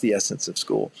 That's the essence of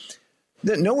school.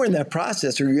 Nowhere in that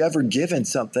process are you ever given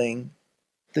something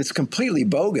that's completely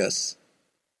bogus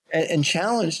and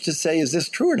challenged to say, is this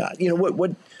true or not?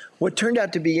 What turned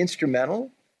out to be instrumental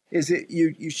is that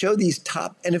you show these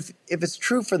top, and if it's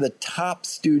true for the top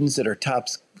students at our top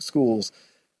schools,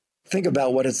 think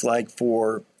about what it's like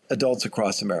for adults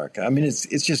across America. I mean,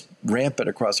 it's just rampant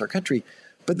across our country.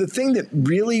 But the thing that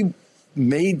really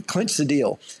clinched the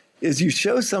deal is you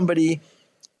show somebody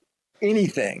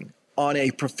anything on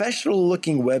a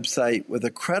professional-looking website with a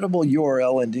credible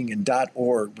URL ending in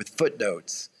 .org with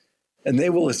footnotes, and they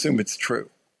will assume it's true.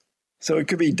 So it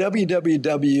could be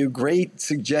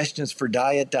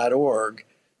www.greatsuggestionsfordiet.org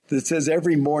that says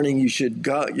every morning you should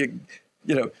go,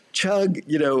 chug,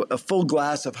 a full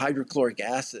glass of hydrochloric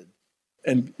acid,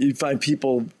 and you find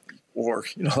people, or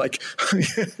like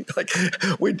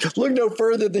we look no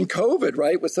further than COVID,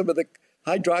 right? With some of the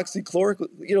hydroxychloric,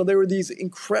 there were these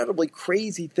incredibly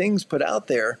crazy things put out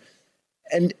there,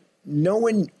 and no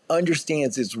one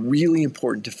understands it's really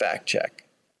important to fact check.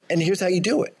 And here's how you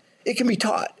do it. It can be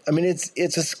taught. I mean,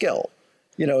 it's a skill,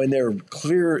 and there are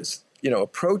clear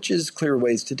approaches, clear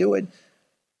ways to do it.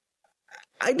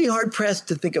 I'd be hard pressed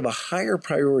to think of a higher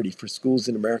priority for schools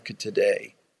in America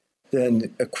today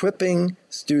than equipping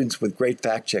students with great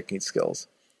fact-checking skills.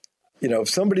 If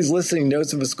somebody's listening,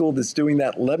 knows of a school that's doing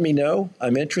that, let me know.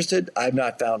 I'm interested. I've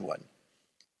not found one.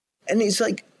 And it's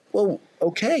like, well,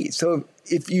 okay. So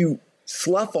if you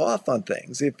slough off on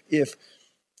things, if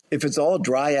it's all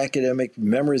dry academic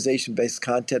memorization-based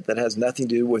content that has nothing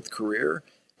to do with career,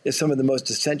 if some of the most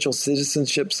essential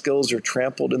citizenship skills are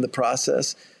trampled in the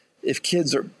process, if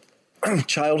kids are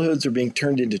childhoods are being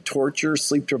turned into torture,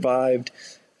 sleep deprived,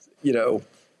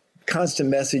 constant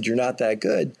message, you're not that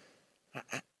good,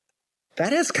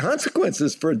 that has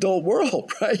consequences for adult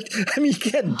world, right? I mean, you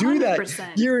can't do 100%.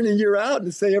 That year in and year out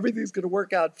and say everything's going to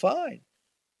work out fine.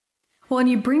 Well, and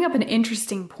you bring up an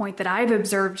interesting point that I've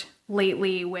observed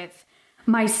lately with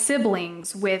my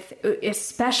siblings, with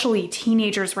especially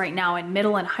teenagers right now in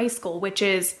middle and high school, which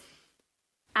is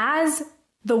as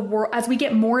we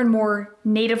get more and more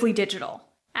natively digital,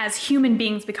 as human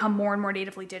beings become more and more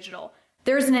natively digital,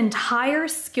 there's an entire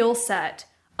skill set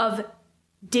of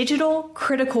digital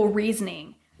critical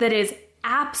reasoning that is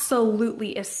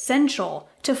absolutely essential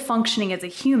to functioning as a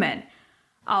human.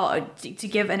 To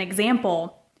give an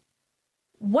example,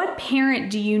 what parent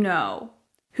do you know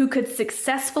who could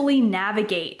successfully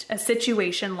navigate a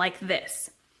situation like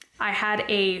this? I had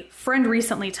a friend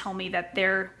recently tell me that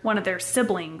one of their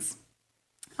siblings,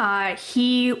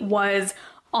 he was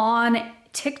on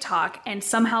TikTok and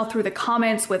somehow through the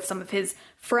comments with some of his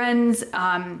friends,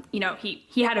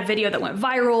 he had a video that went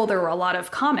viral. There were a lot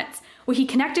of comments. Well, he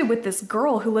connected with this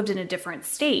girl who lived in a different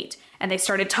state, and they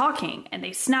started talking and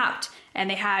they snapped, and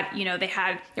they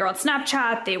were on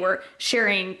Snapchat. They were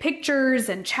sharing pictures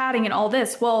and chatting and all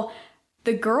this. Well,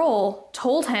 the girl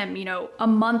told him, a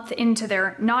month into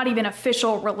their not even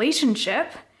official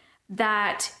relationship,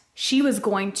 that she was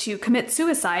going to commit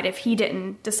suicide if he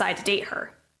didn't decide to date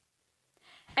her.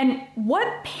 And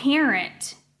what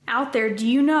parent out there do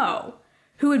you know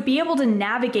who would be able to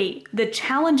navigate the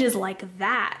challenges like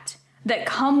that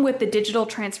come with the digital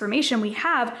transformation we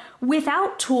have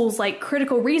without tools like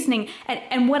critical reasoning?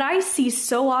 And what I see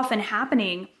so often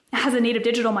happening as a native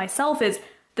digital myself is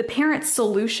the parent's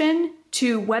solution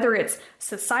to whether it's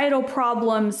societal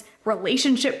problems,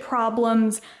 relationship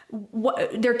problems,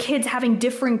 their kids having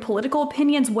differing political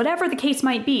opinions, whatever the case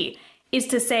might be, is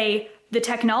to say, the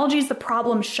technology is the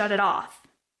problem, shut it off.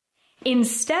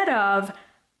 Instead of,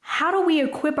 how do we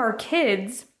equip our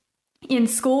kids in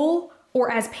school or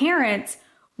as parents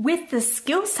with the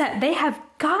skill set they have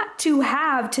got to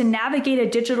have to navigate a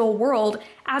digital world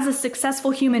as a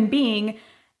successful human being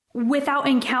without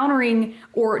encountering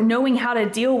or knowing how to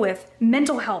deal with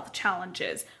mental health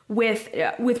challenges, with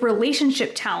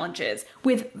relationship challenges,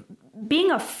 with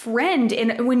being a friend,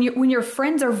 and when your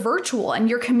friends are virtual and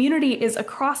your community is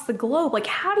across the globe, like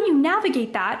how do you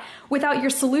navigate that without your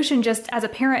solution just as a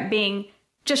parent being,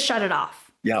 just shut it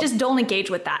off. Yep. Just don't engage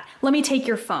with that. Let me take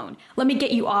your phone. Let me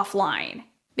get you offline,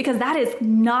 because that is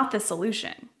not the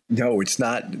solution. No, it's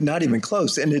not even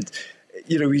close. And it's,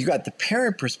 you've got the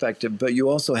parent perspective, but you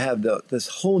also have this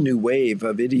whole new wave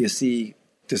of idiocy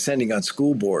descending on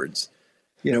school boards,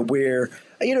 where,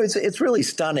 it's really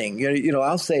stunning.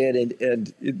 I'll say it,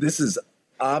 and this is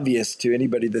obvious to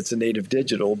anybody that's a native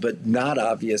digital, but not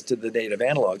obvious to the native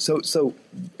analog. So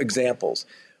examples.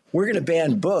 We're going to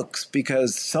ban books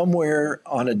because somewhere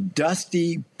on a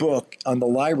dusty book on the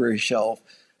library shelf,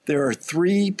 there are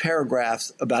 3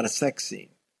 paragraphs about a sex scene.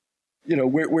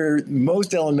 Where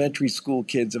most elementary school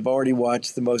kids have already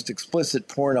watched the most explicit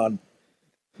porn on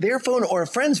their phone or a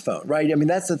friend's phone, right? I mean,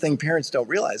 that's the thing parents don't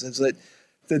realize, is that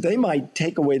they might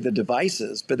take away the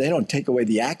devices, but they don't take away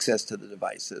the access to the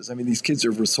devices. I mean, these kids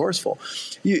are resourceful.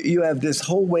 You have this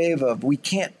whole wave of, we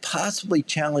can't possibly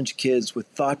challenge kids with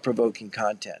thought-provoking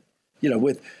content,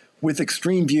 with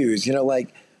extreme views,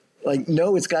 like,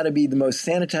 no, it's got to be the most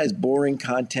sanitized, boring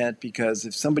content, because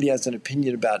if somebody has an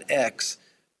opinion about X,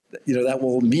 that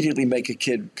will immediately make a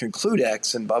kid conclude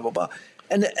X and blah, blah, blah.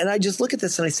 And I just look at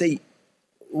this and I say,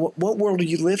 what world are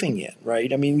you living in,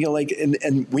 right? I mean,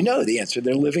 and we know the answer.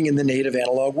 They're living in the native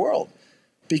analog world.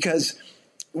 Because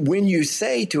when you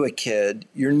say to a kid,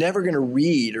 you're never going to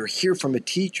read or hear from a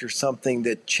teacher something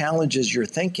that challenges your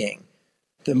thinking,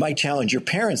 that might challenge your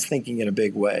parents' thinking in a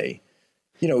big way,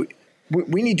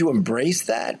 we need to embrace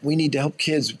that. We need to help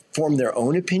kids form their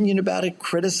own opinion about it,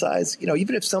 criticize.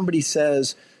 Even if somebody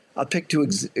says, I'll pick 2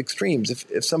 extremes.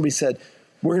 If somebody said,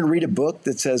 we're going to read a book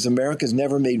that says America's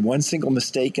never made one single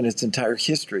mistake in its entire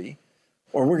history,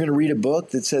 or we're going to read a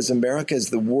book that says America is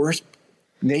the worst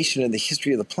nation in the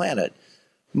history of the planet,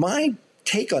 my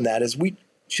take on that is we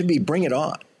should be bring it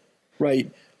on, right?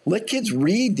 Let kids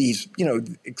read these,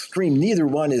 extreme. Neither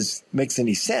one makes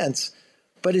any sense,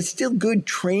 but it's still good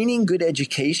training, good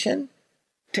education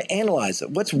to analyze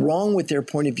it. What's wrong with their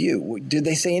point of view? Did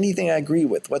they say anything I agree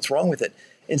with? What's wrong with it?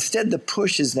 Instead, the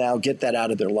push is now get that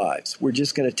out of their lives. We're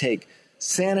just going to take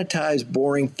sanitized,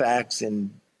 boring facts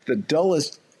in the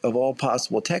dullest of all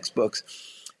possible textbooks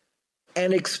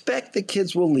and expect the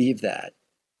kids will leave that.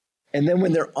 And then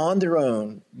when they're on their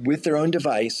own with their own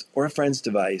device or a friend's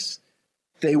device,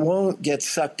 they won't get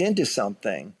sucked into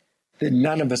something that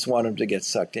none of us want them to get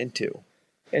sucked into.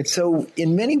 And so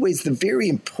in many ways, the very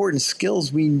important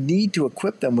skills we need to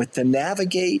equip them with to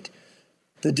navigate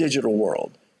the digital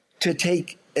world, to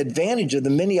take advantage of the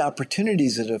many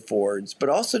opportunities it affords, but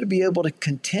also to be able to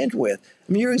contend with.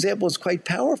 I mean, your example is quite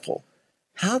powerful.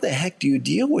 How the heck do you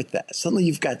deal with that? Suddenly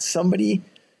you've got somebody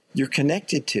you're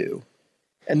connected to.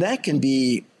 And that can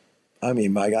be,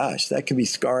 my gosh, that can be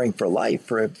scarring for life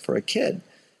for a kid.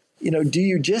 Do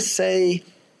you just say,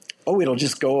 oh, it'll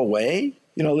just go away?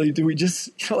 Do we just,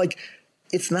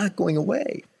 it's not going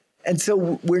away. And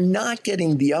so we're not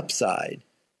getting the upside,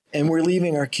 and we're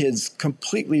leaving our kids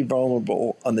completely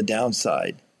vulnerable on the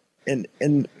downside. And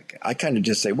I kind of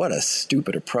just say, what a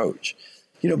stupid approach.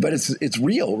 But it's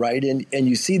real, right? And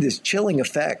you see this chilling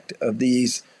effect of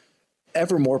these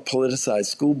ever more politicized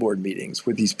school board meetings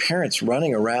with these parents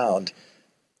running around,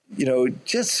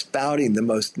 just spouting the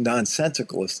most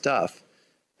nonsensical of stuff.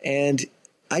 And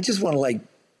I just want to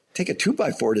take a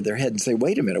 2x4 to their head and say,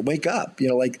 wait a minute, wake up.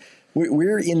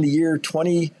 We're in the year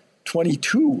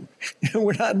 2022.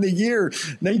 We're not in the year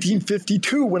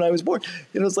 1952 when I was born.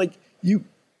 It's like you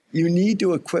need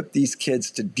to equip these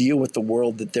kids to deal with the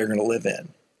world that they're going to live in.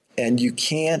 And you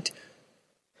can't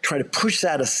try to push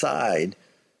that aside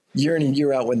year in and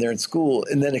year out when they're in school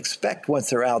and then expect once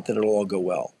they're out that it'll all go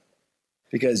well.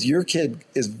 Because your kid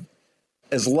is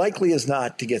as likely as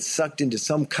not to get sucked into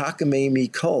some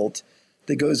cockamamie cult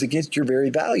that goes against your very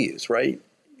values, right?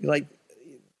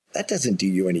 That doesn't do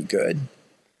you any good.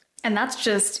 And that's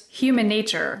just human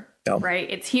nature, right?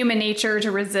 It's human nature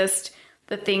to resist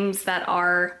the things that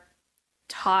are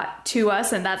taught to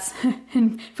us. And that's,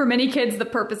 for many kids, the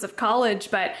purpose of college.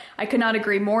 But I could not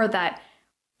agree more that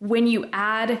when you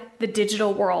add the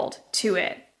digital world to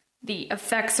it, the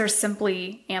effects are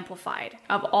simply amplified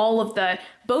of all of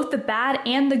both the bad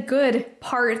and the good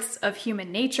parts of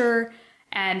human nature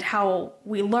and how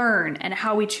we learn and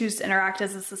how we choose to interact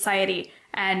as a society.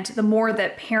 And the more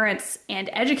that parents and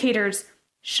educators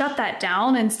shut that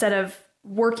down instead of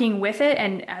working with it.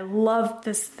 And I love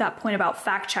that point about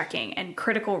fact checking and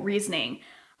critical reasoning.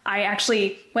 I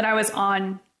actually, when I was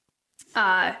on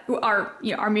our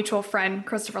mutual friend,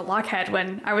 Christopher Lockhead,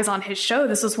 when I was on his show,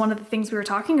 this was one of the things we were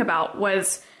talking about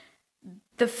was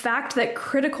the fact that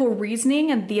critical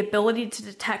reasoning and the ability to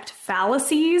detect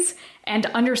fallacies and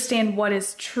understand what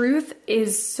is truth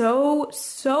is so,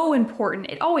 so important.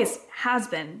 It always has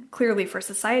been, clearly, for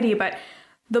society, but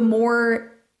the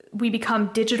more we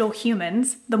become digital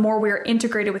humans, the more we're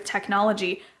integrated with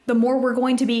technology, the more we're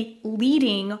going to be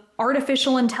leading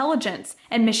artificial intelligence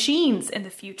and machines in the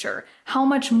future. How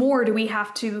much more do we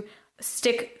have to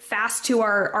stick fast to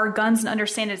our guns and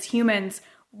understand as humans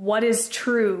what is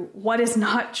true, what is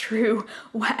not true?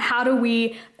 How do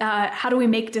we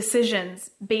make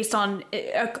decisions based on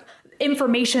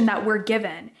information that we're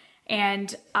given?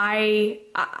 And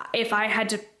if I had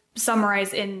to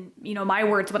summarize in my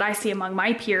words what I see among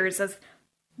my peers as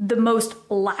the most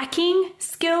lacking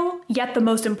skill, yet the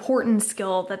most important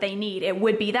skill that they need, it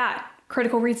would be that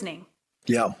critical reasoning.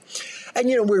 Yeah. And,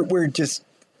 we're just,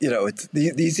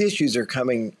 these issues are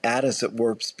coming at us at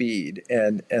warp speed.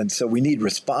 And so we need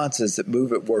responses that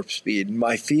move at warp speed. And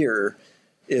my fear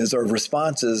is our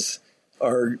responses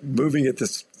are moving at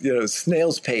this,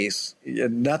 snail's pace.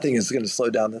 And nothing is going to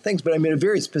slow down the things. But a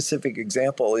very specific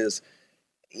example is,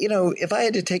 if I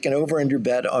had to take an over-under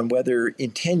bet on whether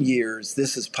in 10 years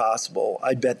this is possible,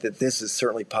 I bet that this is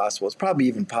certainly possible. It's probably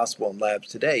even possible in labs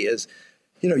today is,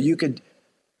 you could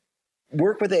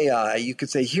work with AI. You could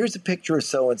say, here's a picture of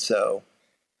so-and-so.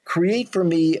 Create for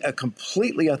me a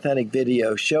completely authentic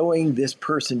video showing this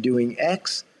person doing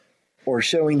X or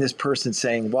showing this person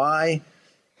saying Y,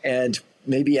 and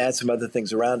maybe add some other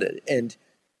things around it.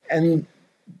 And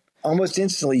almost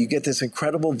instantly, you get this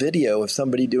incredible video of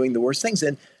somebody doing the worst things.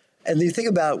 And you think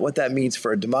about what that means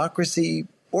for a democracy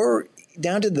or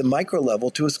down to the micro level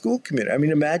to a school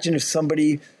community. Imagine if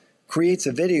somebody creates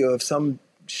a video of some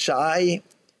shy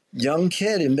young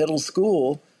kid in middle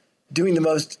school doing the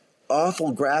most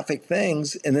awful graphic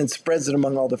things and then spreads it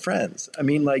among all the friends.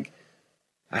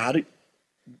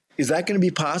 Is that going to be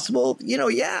possible?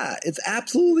 Yeah, it's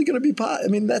absolutely going to be possible.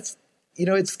 I mean, that's,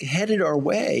 it's headed our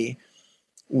way.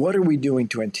 What are we doing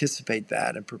to anticipate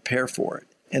that and prepare for it?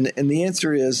 And the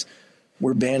answer is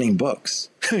we're banning books.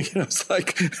 It's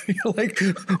like,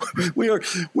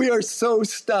 we are so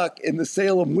stuck in the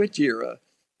Salem witch era,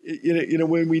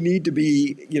 when we need to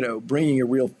be, bringing a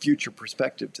real future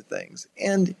perspective to things.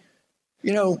 And,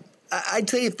 I'd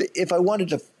say if I wanted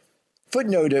to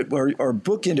footnote it or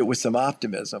bookend it with some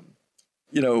optimism,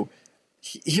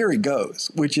 here it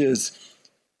goes, which is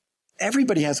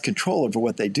everybody has control over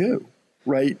what they do,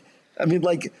 right? I mean,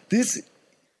 like this,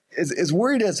 as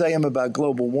worried as I am about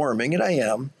global warming, and I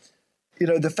am,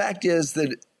 the fact is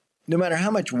that no matter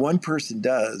how much one person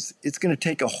does, it's going to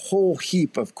take a whole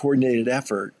heap of coordinated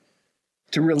effort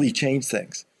to really change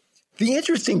things. The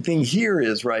interesting thing here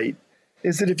is, right,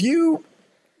 is that if you're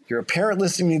a parent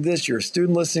listening to this, you're a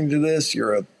student listening to this,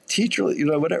 you're a teacher,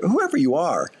 whatever, whoever you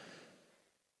are,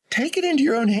 take it into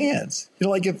your own hands.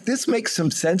 Like if this makes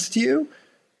some sense to you,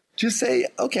 just say,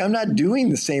 okay, I'm not doing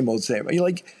the same old same.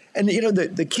 And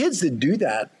the kids that do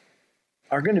that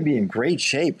are going to be in great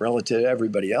shape relative to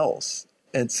everybody else.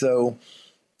 And so,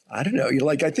 I don't know,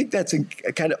 I think that's a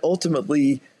kind of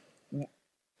ultimately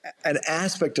an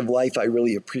aspect of life I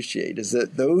really appreciate, is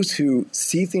that those who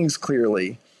see things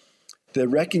clearly, that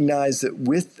recognize that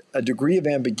with a degree of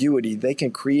ambiguity, they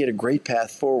can create a great path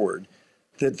forward,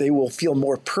 that they will feel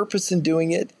more purpose in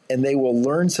doing it, and they will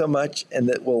learn so much, and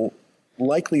that will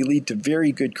likely lead to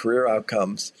very good career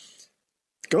outcomes.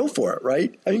 Go for it,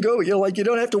 right? I mean, go, you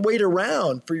don't have to wait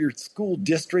around for your school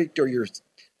district or your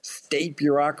state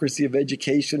bureaucracy of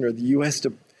education or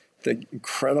the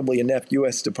incredibly inept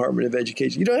U.S. Department of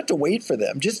Education. You don't have to wait for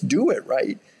them. Just do it,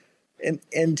 right?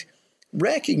 And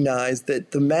recognize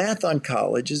that the math on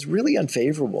college is really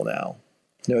unfavorable now.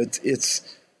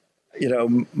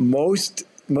 Most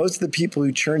of the people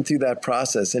who churn through that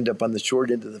process end up on the short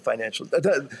end of the financial.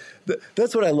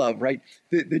 That's what I love, right?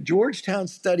 The Georgetown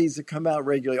studies that come out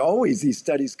regularly, always these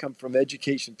studies come from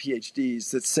education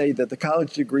PhDs that say that the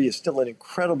college degree is still an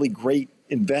incredibly great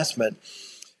investment.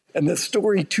 And the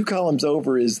story 2 columns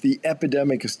over is the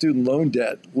epidemic of student loan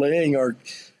debt, laying our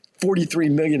 43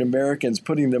 million Americans,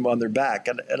 putting them on their back.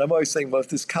 And I'm always saying, well, if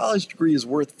this college degree is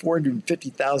worth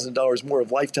 $450,000 more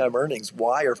of lifetime earnings,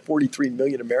 why are 43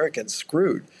 million Americans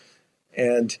screwed?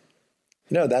 And,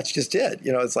 that's just it.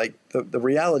 It's like the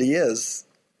reality is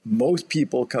most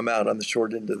people come out on the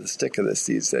short end of the stick of this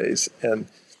these days, and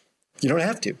you don't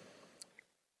have to.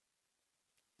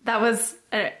 That was,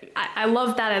 I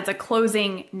love that as a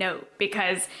closing note,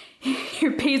 because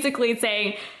you're basically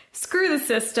saying, screw the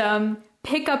system.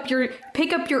 Pick up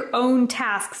your own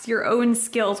tasks, your own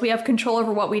skills. We have control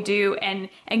over what we do, and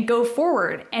go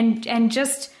forward. And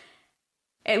just,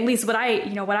 at least what I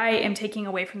am taking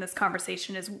away from this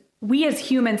conversation is we as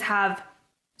humans have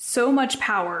so much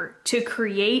power to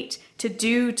create, to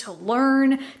do, to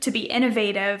learn, to be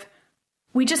innovative.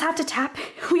 We just have to tap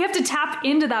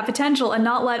into that potential and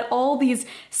not let all these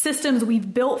systems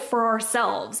we've built for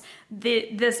ourselves,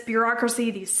 this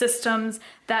bureaucracy, these systems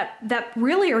that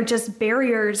really are just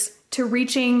barriers to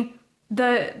reaching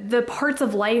the parts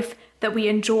of life that we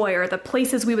enjoy, or the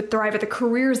places we would thrive, or the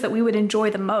careers that we would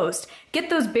enjoy the most. Get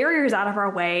those barriers out of our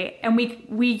way, and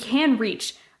we can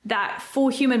reach that full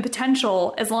human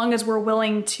potential as long as we're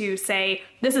willing to say,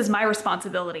 this is my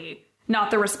responsibility,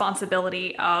 not the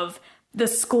responsibility of the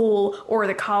school or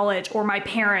the college or my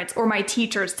parents or my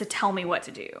teachers to tell me what to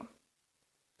do.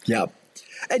 Yeah.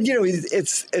 And,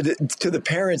 it's to the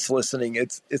parents listening,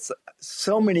 it's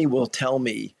so many will tell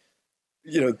me,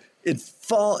 in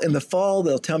the fall,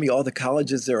 they'll tell me all the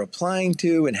colleges they're applying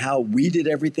to and how we did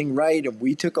everything right. And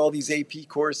we took all these AP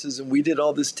courses and we did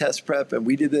all this test prep and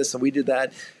we did this and we did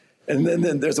that. And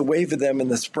then there's a wave of them in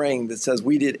the spring that says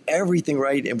we did everything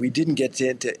right and we didn't get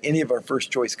into any of our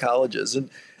first choice colleges. And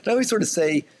I always sort of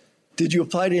say, did you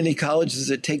apply to any colleges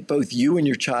that take both you and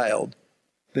your child?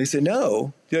 They say,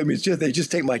 no. They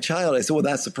just take my child. I said, well,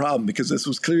 that's the problem, because this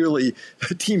was clearly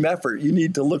a team effort. You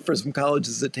need to look for some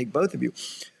colleges that take both of you.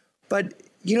 But,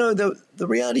 the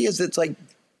reality is, it's like,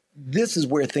 this is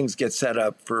where things get set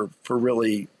up for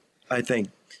really, I think,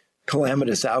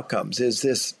 calamitous outcomes, is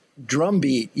this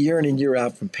drumbeat year in and year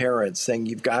out from parents saying,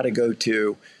 you've got to go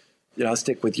to, I'll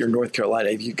stick with your North Carolina.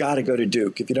 If you got to go to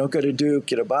Duke. If you don't go to Duke,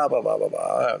 blah, blah, blah, blah,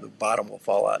 blah. The bottom will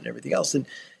fall out and everything else. And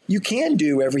you can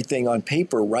do everything on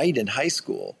paper right in high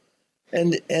school.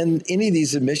 And any of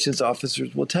these admissions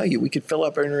officers will tell you, we could fill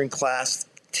up our entering class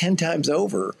 10 times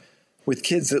over with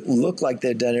kids that look like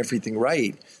they've done everything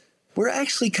right. We're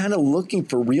actually kind of looking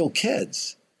for real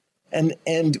kids. And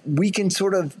we can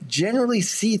sort of generally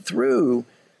see through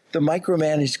the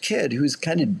micromanaged kid who's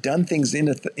kind of done things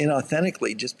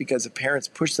inauthentically just because the parents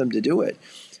push them to do it.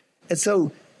 And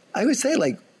so I would say,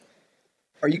 like,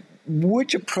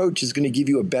 which approach is going to give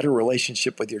you a better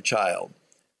relationship with your child?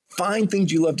 Find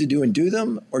things you love to do and do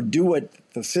them, or do what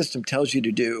the system tells you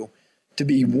to do to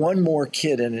be one more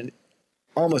kid in an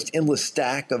almost endless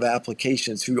stack of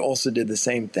applications who also did the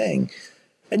same thing.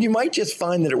 And you might just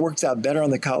find that it works out better on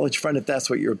the college front if that's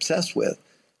what you're obsessed with.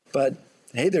 But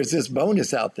hey, there's this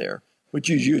bonus out there, which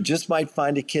is you just might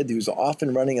find a kid who's off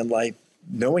and running in life,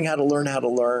 knowing how to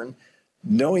learn,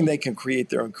 knowing they can create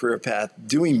their own career path,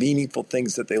 doing meaningful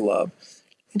things that they love.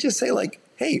 And just say, like,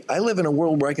 hey, I live in a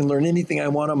world where I can learn anything I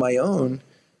want on my own.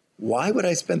 Why would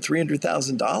I spend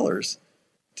 $300,000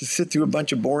 to sit through a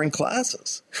bunch of boring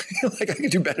classes? Like, I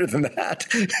could do better than that.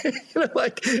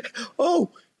 Like,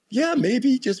 oh, yeah,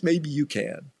 maybe, just maybe you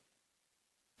can.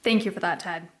 Thank you for that,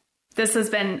 Ted. This has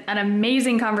been an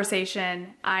amazing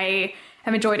conversation. I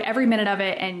have enjoyed every minute of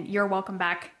it, and you're welcome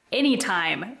back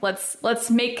anytime. Let's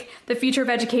make the future of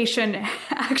education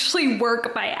actually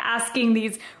work by asking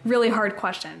these really hard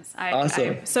questions.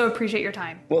 Awesome. I so appreciate your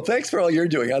time. Well, thanks for all you're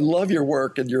doing. I love your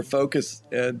work and your focus,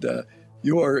 and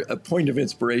you are a point of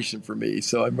inspiration for me.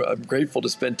 So I'm grateful to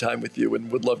spend time with you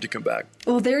and would love to come back.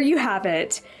 Well, there you have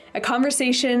it. A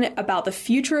conversation about the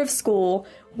future of school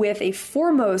with a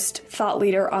foremost thought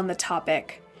leader on the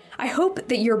topic. I hope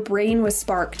that your brain was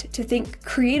sparked to think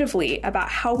creatively about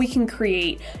how we can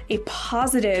create a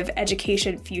positive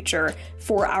education future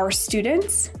for our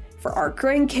students, for our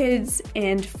grandkids,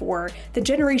 and for the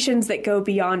generations that go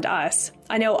beyond us.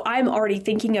 I know I'm already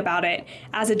thinking about it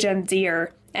as a Gen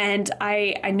Zer, and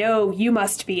I know you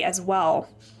must be as well.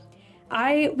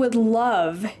 I would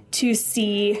love to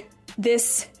see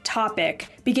this topic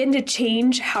begin to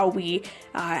change how we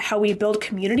build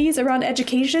communities around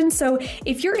education. So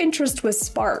if your interest was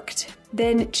sparked,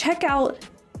 then check out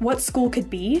What School Could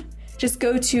Be. Just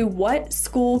go to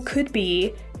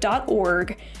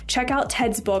whatschoolcouldbe.org, check out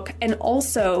Ted's book, and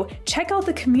also check out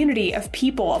the community of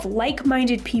people, of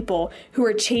like-minded people who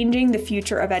are changing the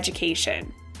future of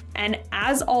education. And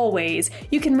as always,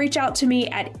 you can reach out to me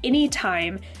at any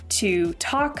time to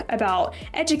talk about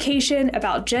education,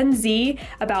 about Gen Z,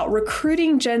 about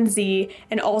recruiting Gen Z,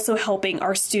 and also helping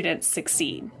our students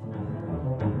succeed.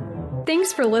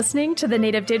 Thanks for listening to the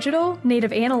Native Digital,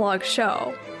 Native Analog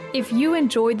show. If you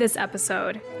enjoyed this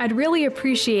episode, I'd really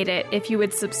appreciate it if you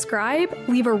would subscribe,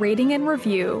 leave a rating and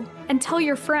review, and tell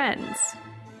your friends.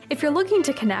 If you're looking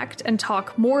to connect and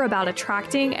talk more about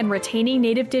attracting and retaining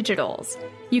Native Digitals,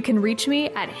 you can reach me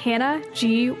at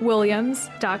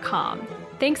hannahgwilliams.com.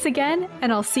 Thanks again,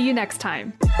 and I'll see you next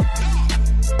time.